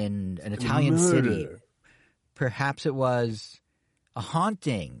set in an Italian city? Perhaps it was a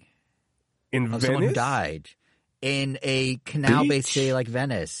haunting in of Venice? someone who died in a canal-based city like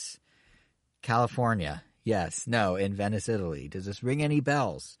Venice, California. Yes. No, in Venice, Italy. Does this ring any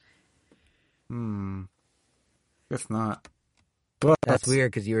bells? Guess not. But that's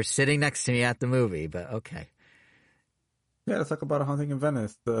weird because you were sitting next to me at the movie, but okay. Yeah, let's talk about A Haunting in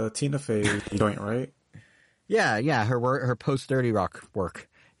Venice, the Tina Fey joint, right? Yeah, her post 30 Rock work.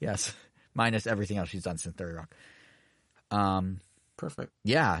 Yes, minus everything else she's done since 30 Rock. Perfect.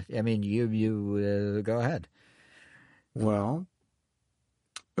 Yeah, I mean, you go ahead. Well,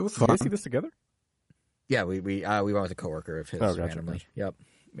 it was fun. Did you guys see this together? Yeah, we went with a coworker of his randomly. Gotcha. Yep.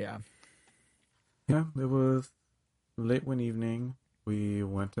 Yeah. Yeah, it was late one evening. We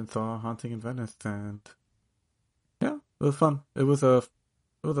went and saw Haunting in Venice, and yeah, it was fun. It was a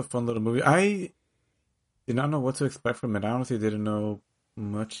fun little movie. I did not know what to expect from it. I honestly didn't know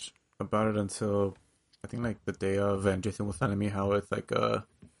much about it until I think like the day of, and Jason was telling me how it's like I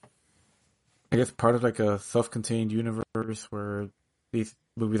guess part of like a self-contained universe where these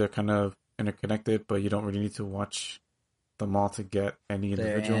movies are kind of interconnected, but you don't really need to watch them all to get any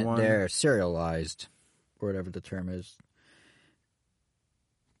individual one. They're serialized, or whatever the term is.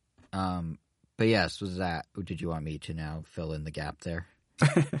 But yes, was that? Did you want me to now fill in the gap there?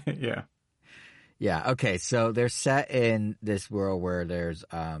 Yeah. Yeah. Okay. So they're set in this world where there's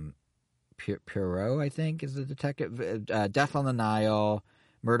Poirot, I think, is the detective. Death on the Nile,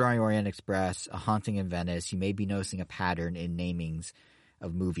 Murder on the Orient Express, A Haunting in Venice. You may be noticing a pattern in namings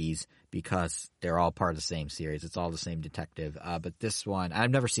of movies because they're all part of the same series. It's all the same detective. But this one,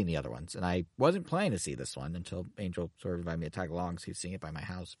 I've never seen the other ones, and I wasn't planning to see this one until Angel sort of invited me to tag along, so he's seeing it by my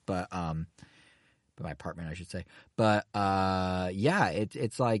house. But by my apartment, I should say. But yeah,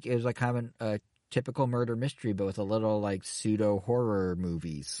 it's like it was like kind of a typical murder mystery, but with a little like pseudo horror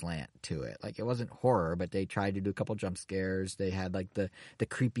movie slant to it. Like it wasn't horror, but they tried to do a couple jump scares. They had like the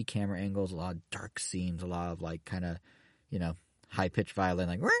creepy camera angles, a lot of dark scenes, a lot of like kind of, you know, high pitched violin,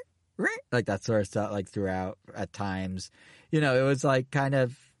 like that sort of stuff, like throughout at times. You know, it was like kind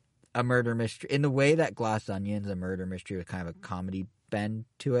of a murder mystery in the way that Glass Onion's a murder mystery with kind of a comedy bend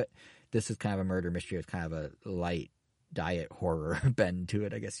to it. This is kind of a murder mystery with kind of a light diet horror bend to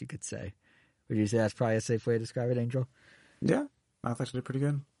it, I guess you could say. Would you say that's probably a safe way to describe it, Angel? Yeah, that's actually pretty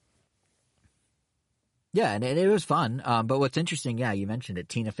good. Yeah, and it was fun. But what's interesting, yeah, you mentioned it.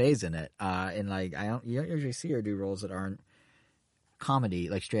 Tina Fey's in it, and like you don't usually see her do roles that aren't comedy,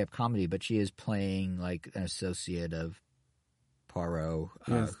 like straight up comedy. But she is playing like an associate of Poirot,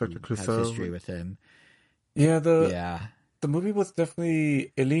 Inspector who has Clouseau. history with him. Yeah, Yeah, the movie was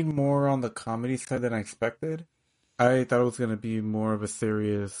definitely, it leaned more on the comedy side than I expected. I thought it was going to be more of a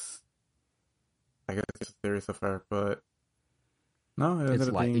serious, I guess it's a serious affair, but no, it ended it's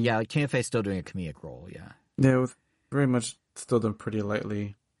up like being, like Tina Fey's still doing a comedic role. Yeah, yeah, it was very much still done pretty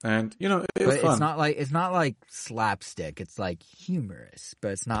lightly. And, you know, it was but fun. it's not like slapstick. It's like humorous,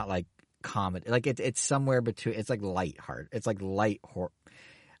 but it's not like comedy. Like it's somewhere between. It's like light heart. It's like light horror.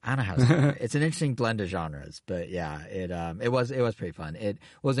 I don't know how to say it. It's an interesting blend of genres, but yeah, it was pretty fun. What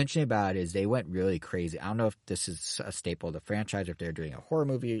was interesting about it is they went really crazy. I don't know if this is a staple of the franchise, if they're doing a horror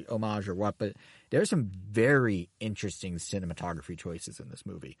movie homage or what, but there's some very interesting cinematography choices in this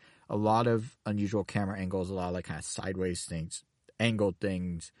movie. A lot of unusual camera angles, a lot of like kind of sideways things, angled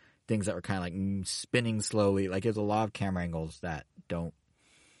things that were kind of like spinning slowly. Like there's a lot of camera angles that don't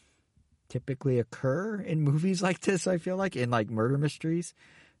typically occur in movies like this, I feel like, in like murder mysteries.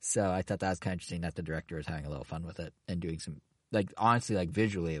 So I thought that was kind of interesting that the director was having a little fun with it and doing some, like, honestly, like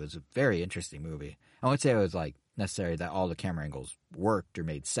visually, it was a very interesting movie. I wouldn't say it was like necessarily that all the camera angles worked or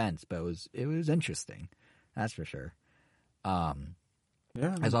made sense, but it was interesting. That's for sure. Yeah.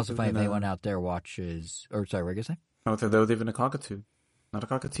 It's also funny if anyone out there watches, or sorry, what were you going to say? I would say there was even a cockatoo. Not a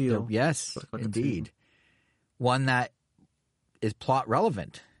cockatiel. Yes, but a cockatoo. indeed. One that is plot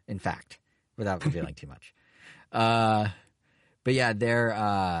relevant, in fact, without revealing too much. But yeah,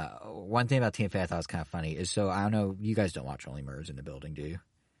 one thing about Tina Fey I thought was kind of funny is, so I don't know, you guys don't watch Only Murders in the Building, do you?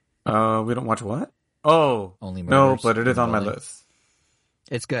 We don't watch what? Oh, Only no, Murders but it is in the on my Building? list.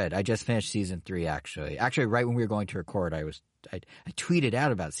 It's good. I just finished season 3, actually. Actually, right when we were going to record, I tweeted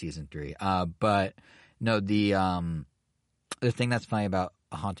out about season 3. But no, the thing that's funny about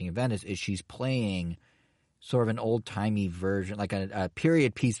A Haunting in Venice is she's playing sort of an old-timey version, like a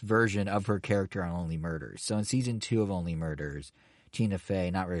period piece version of her character on Only Murders. So in season 2 of Only Murders, Tina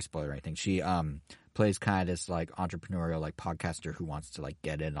Fey, not really spoiler or anything, she plays kind of this like entrepreneurial like podcaster who wants to like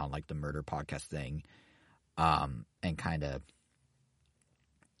get in on like the murder podcast thing, and kind of,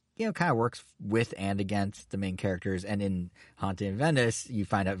 you know, kind of works with and against the main characters. And in Haunted in Venice, you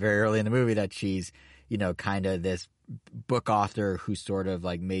find out very early in the movie that she's, you know, kind of this book author who sort of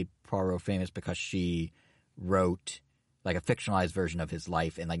like made Poirot famous because she wrote like a fictionalized version of his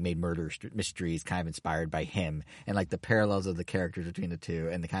life and like made murder mysteries kind of inspired by him, and like the parallels of the characters between the two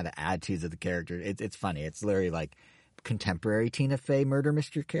and the kind of attitudes of the characters. It's funny. It's literally like contemporary Tina Fey murder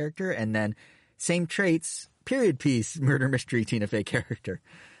mystery character, and then same traits, period piece murder mystery Tina Fey character.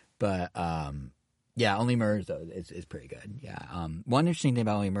 But yeah, Only Murders though is pretty good. Yeah. One interesting thing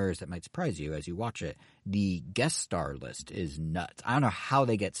about Only Murders that might surprise you as you watch it, the guest star list is nuts. I don't know how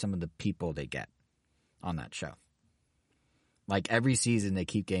they get some of the people they get on that show. Like every season they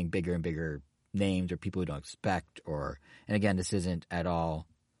keep getting bigger and bigger names or people who don't expect, and again, this isn't at all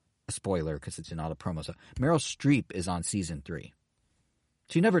a spoiler because it's in all the promos. So Meryl Streep is on season 3.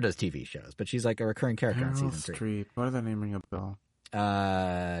 She never does TV shows, but she's like a recurring character on season 3. Streep. Why does that name ring a bell?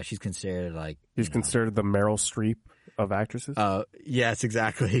 She's considered like... She's considered the Meryl Streep of actresses? Yes,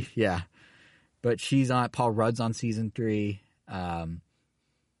 exactly. Yeah. But she's on... Paul Rudd's on season 3.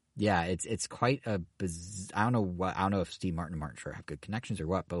 Yeah, it's quite a I don't know if Steve Martin and Martin Short have good connections or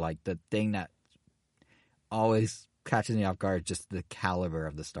what, but like the thing that always catches me off guard is just the caliber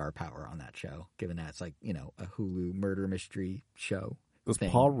of the star power on that show, given that it's like, you know, a Hulu murder mystery show. Does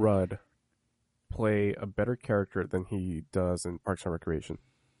Paul Rudd play a better character than he does in Parks and Recreation?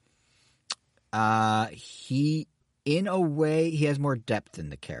 He, in a way, he has more depth in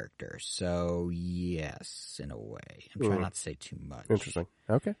the character. So, yes, in a way. I'm trying not to say too much. Interesting.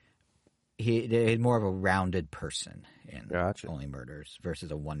 Okay. He's more of a rounded person in Gotcha. Only Murders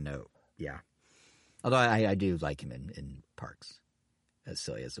versus a one note. Yeah. Although I do like him in Parks, as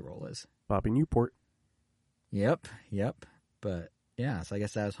silly as the role is. Bobby Newport. Yep. But yeah, so I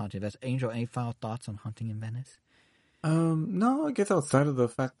guess that was Haunting in Venice. Angel, any final thoughts on Haunting in Venice? No, I guess outside of the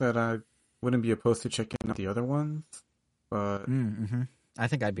fact that I wouldn't be opposed to checking out the other ones, but I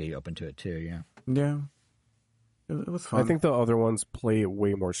think I'd be open to it too. Yeah. yeah, it was fun. I think the other ones play it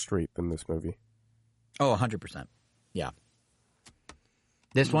way more straight than this movie. Oh, 100%. Yeah.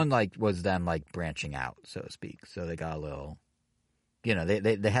 This one was them branching out, so to speak. So they got a little,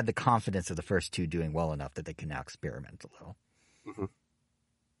 they had the confidence of the first two doing well enough that they can now experiment a little. Mm-hmm.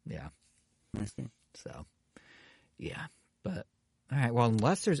 Yeah. I see. So, yeah. But, all right. Well,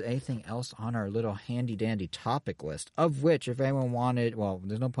 unless there's anything else on our little handy-dandy topic list, of which, if anyone wanted, well,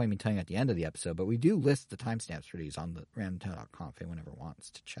 there's no point in me telling you at the end of the episode, but we do list the timestamps for these on the randomtown.com if anyone ever wants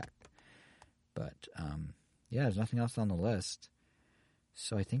to check. But, yeah, there's nothing else on the list.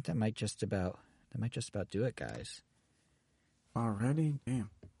 So I think that might just about do it, guys. Already? Damn.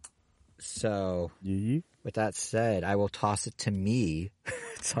 So, Yeah. with that said, I will toss it to me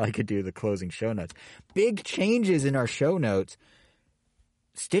so I could do the closing show notes. Big changes in our show notes.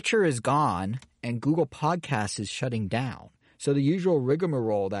 Stitcher is gone, and Google Podcasts is shutting down. So the usual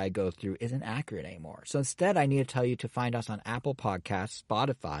rigmarole that I go through isn't accurate anymore. So instead, I need to tell you to find us on Apple Podcasts,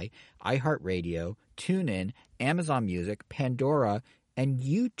 Spotify, iHeartRadio, TuneIn, Amazon Music, Pandora, and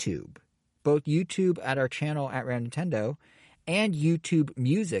YouTube. Both YouTube at our channel at Random Nintendo and YouTube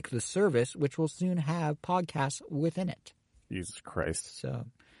Music, the service, which will soon have podcasts within it. Jesus Christ. So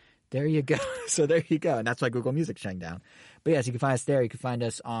there you go. And that's why Google Music's shutting down. But yes, you can find us there. You can find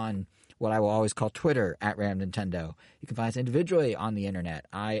us on what I will always call Twitter at Random Nintendo. You can find us individually on the internet.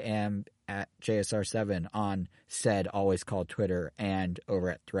 I am at JSR7 on said always called Twitter and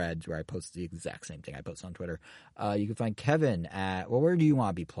over at Threads where I post the exact same thing I post on Twitter. You can find Kevin at, well, where do you want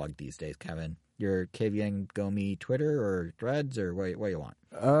to be plugged these days, Kevin? Your Kavian Gomi Twitter or Threads or what you want?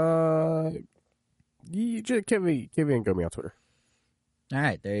 Kavian Gomi on Twitter. All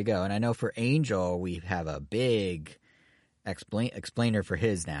right, there you go. And I know for Angel, we have a big explainer for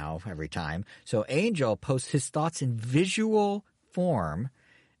his now every time. So Angel posts his thoughts in visual form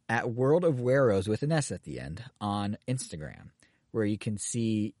at World of Weros with an S at the end on Instagram, where you can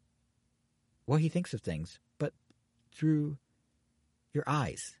see what he thinks of things, but through your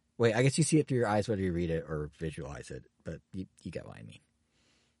eyes. Wait, I guess you see it through your eyes whether you read it or visualize it, but you get what I mean.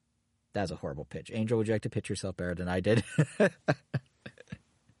 That's a horrible pitch. Angel, would you like to pitch yourself better than I did?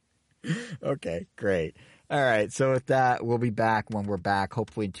 Okay, great. All right, so with that, we'll be back when we're back,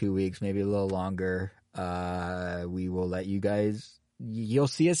 hopefully in 2 weeks, maybe a little longer. We will let you guys, you'll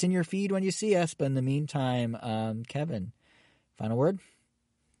see us in your feed when you see us, but in the meantime, Kevin, final word?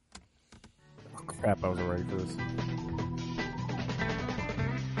 Oh, crap, I wasn't ready for this.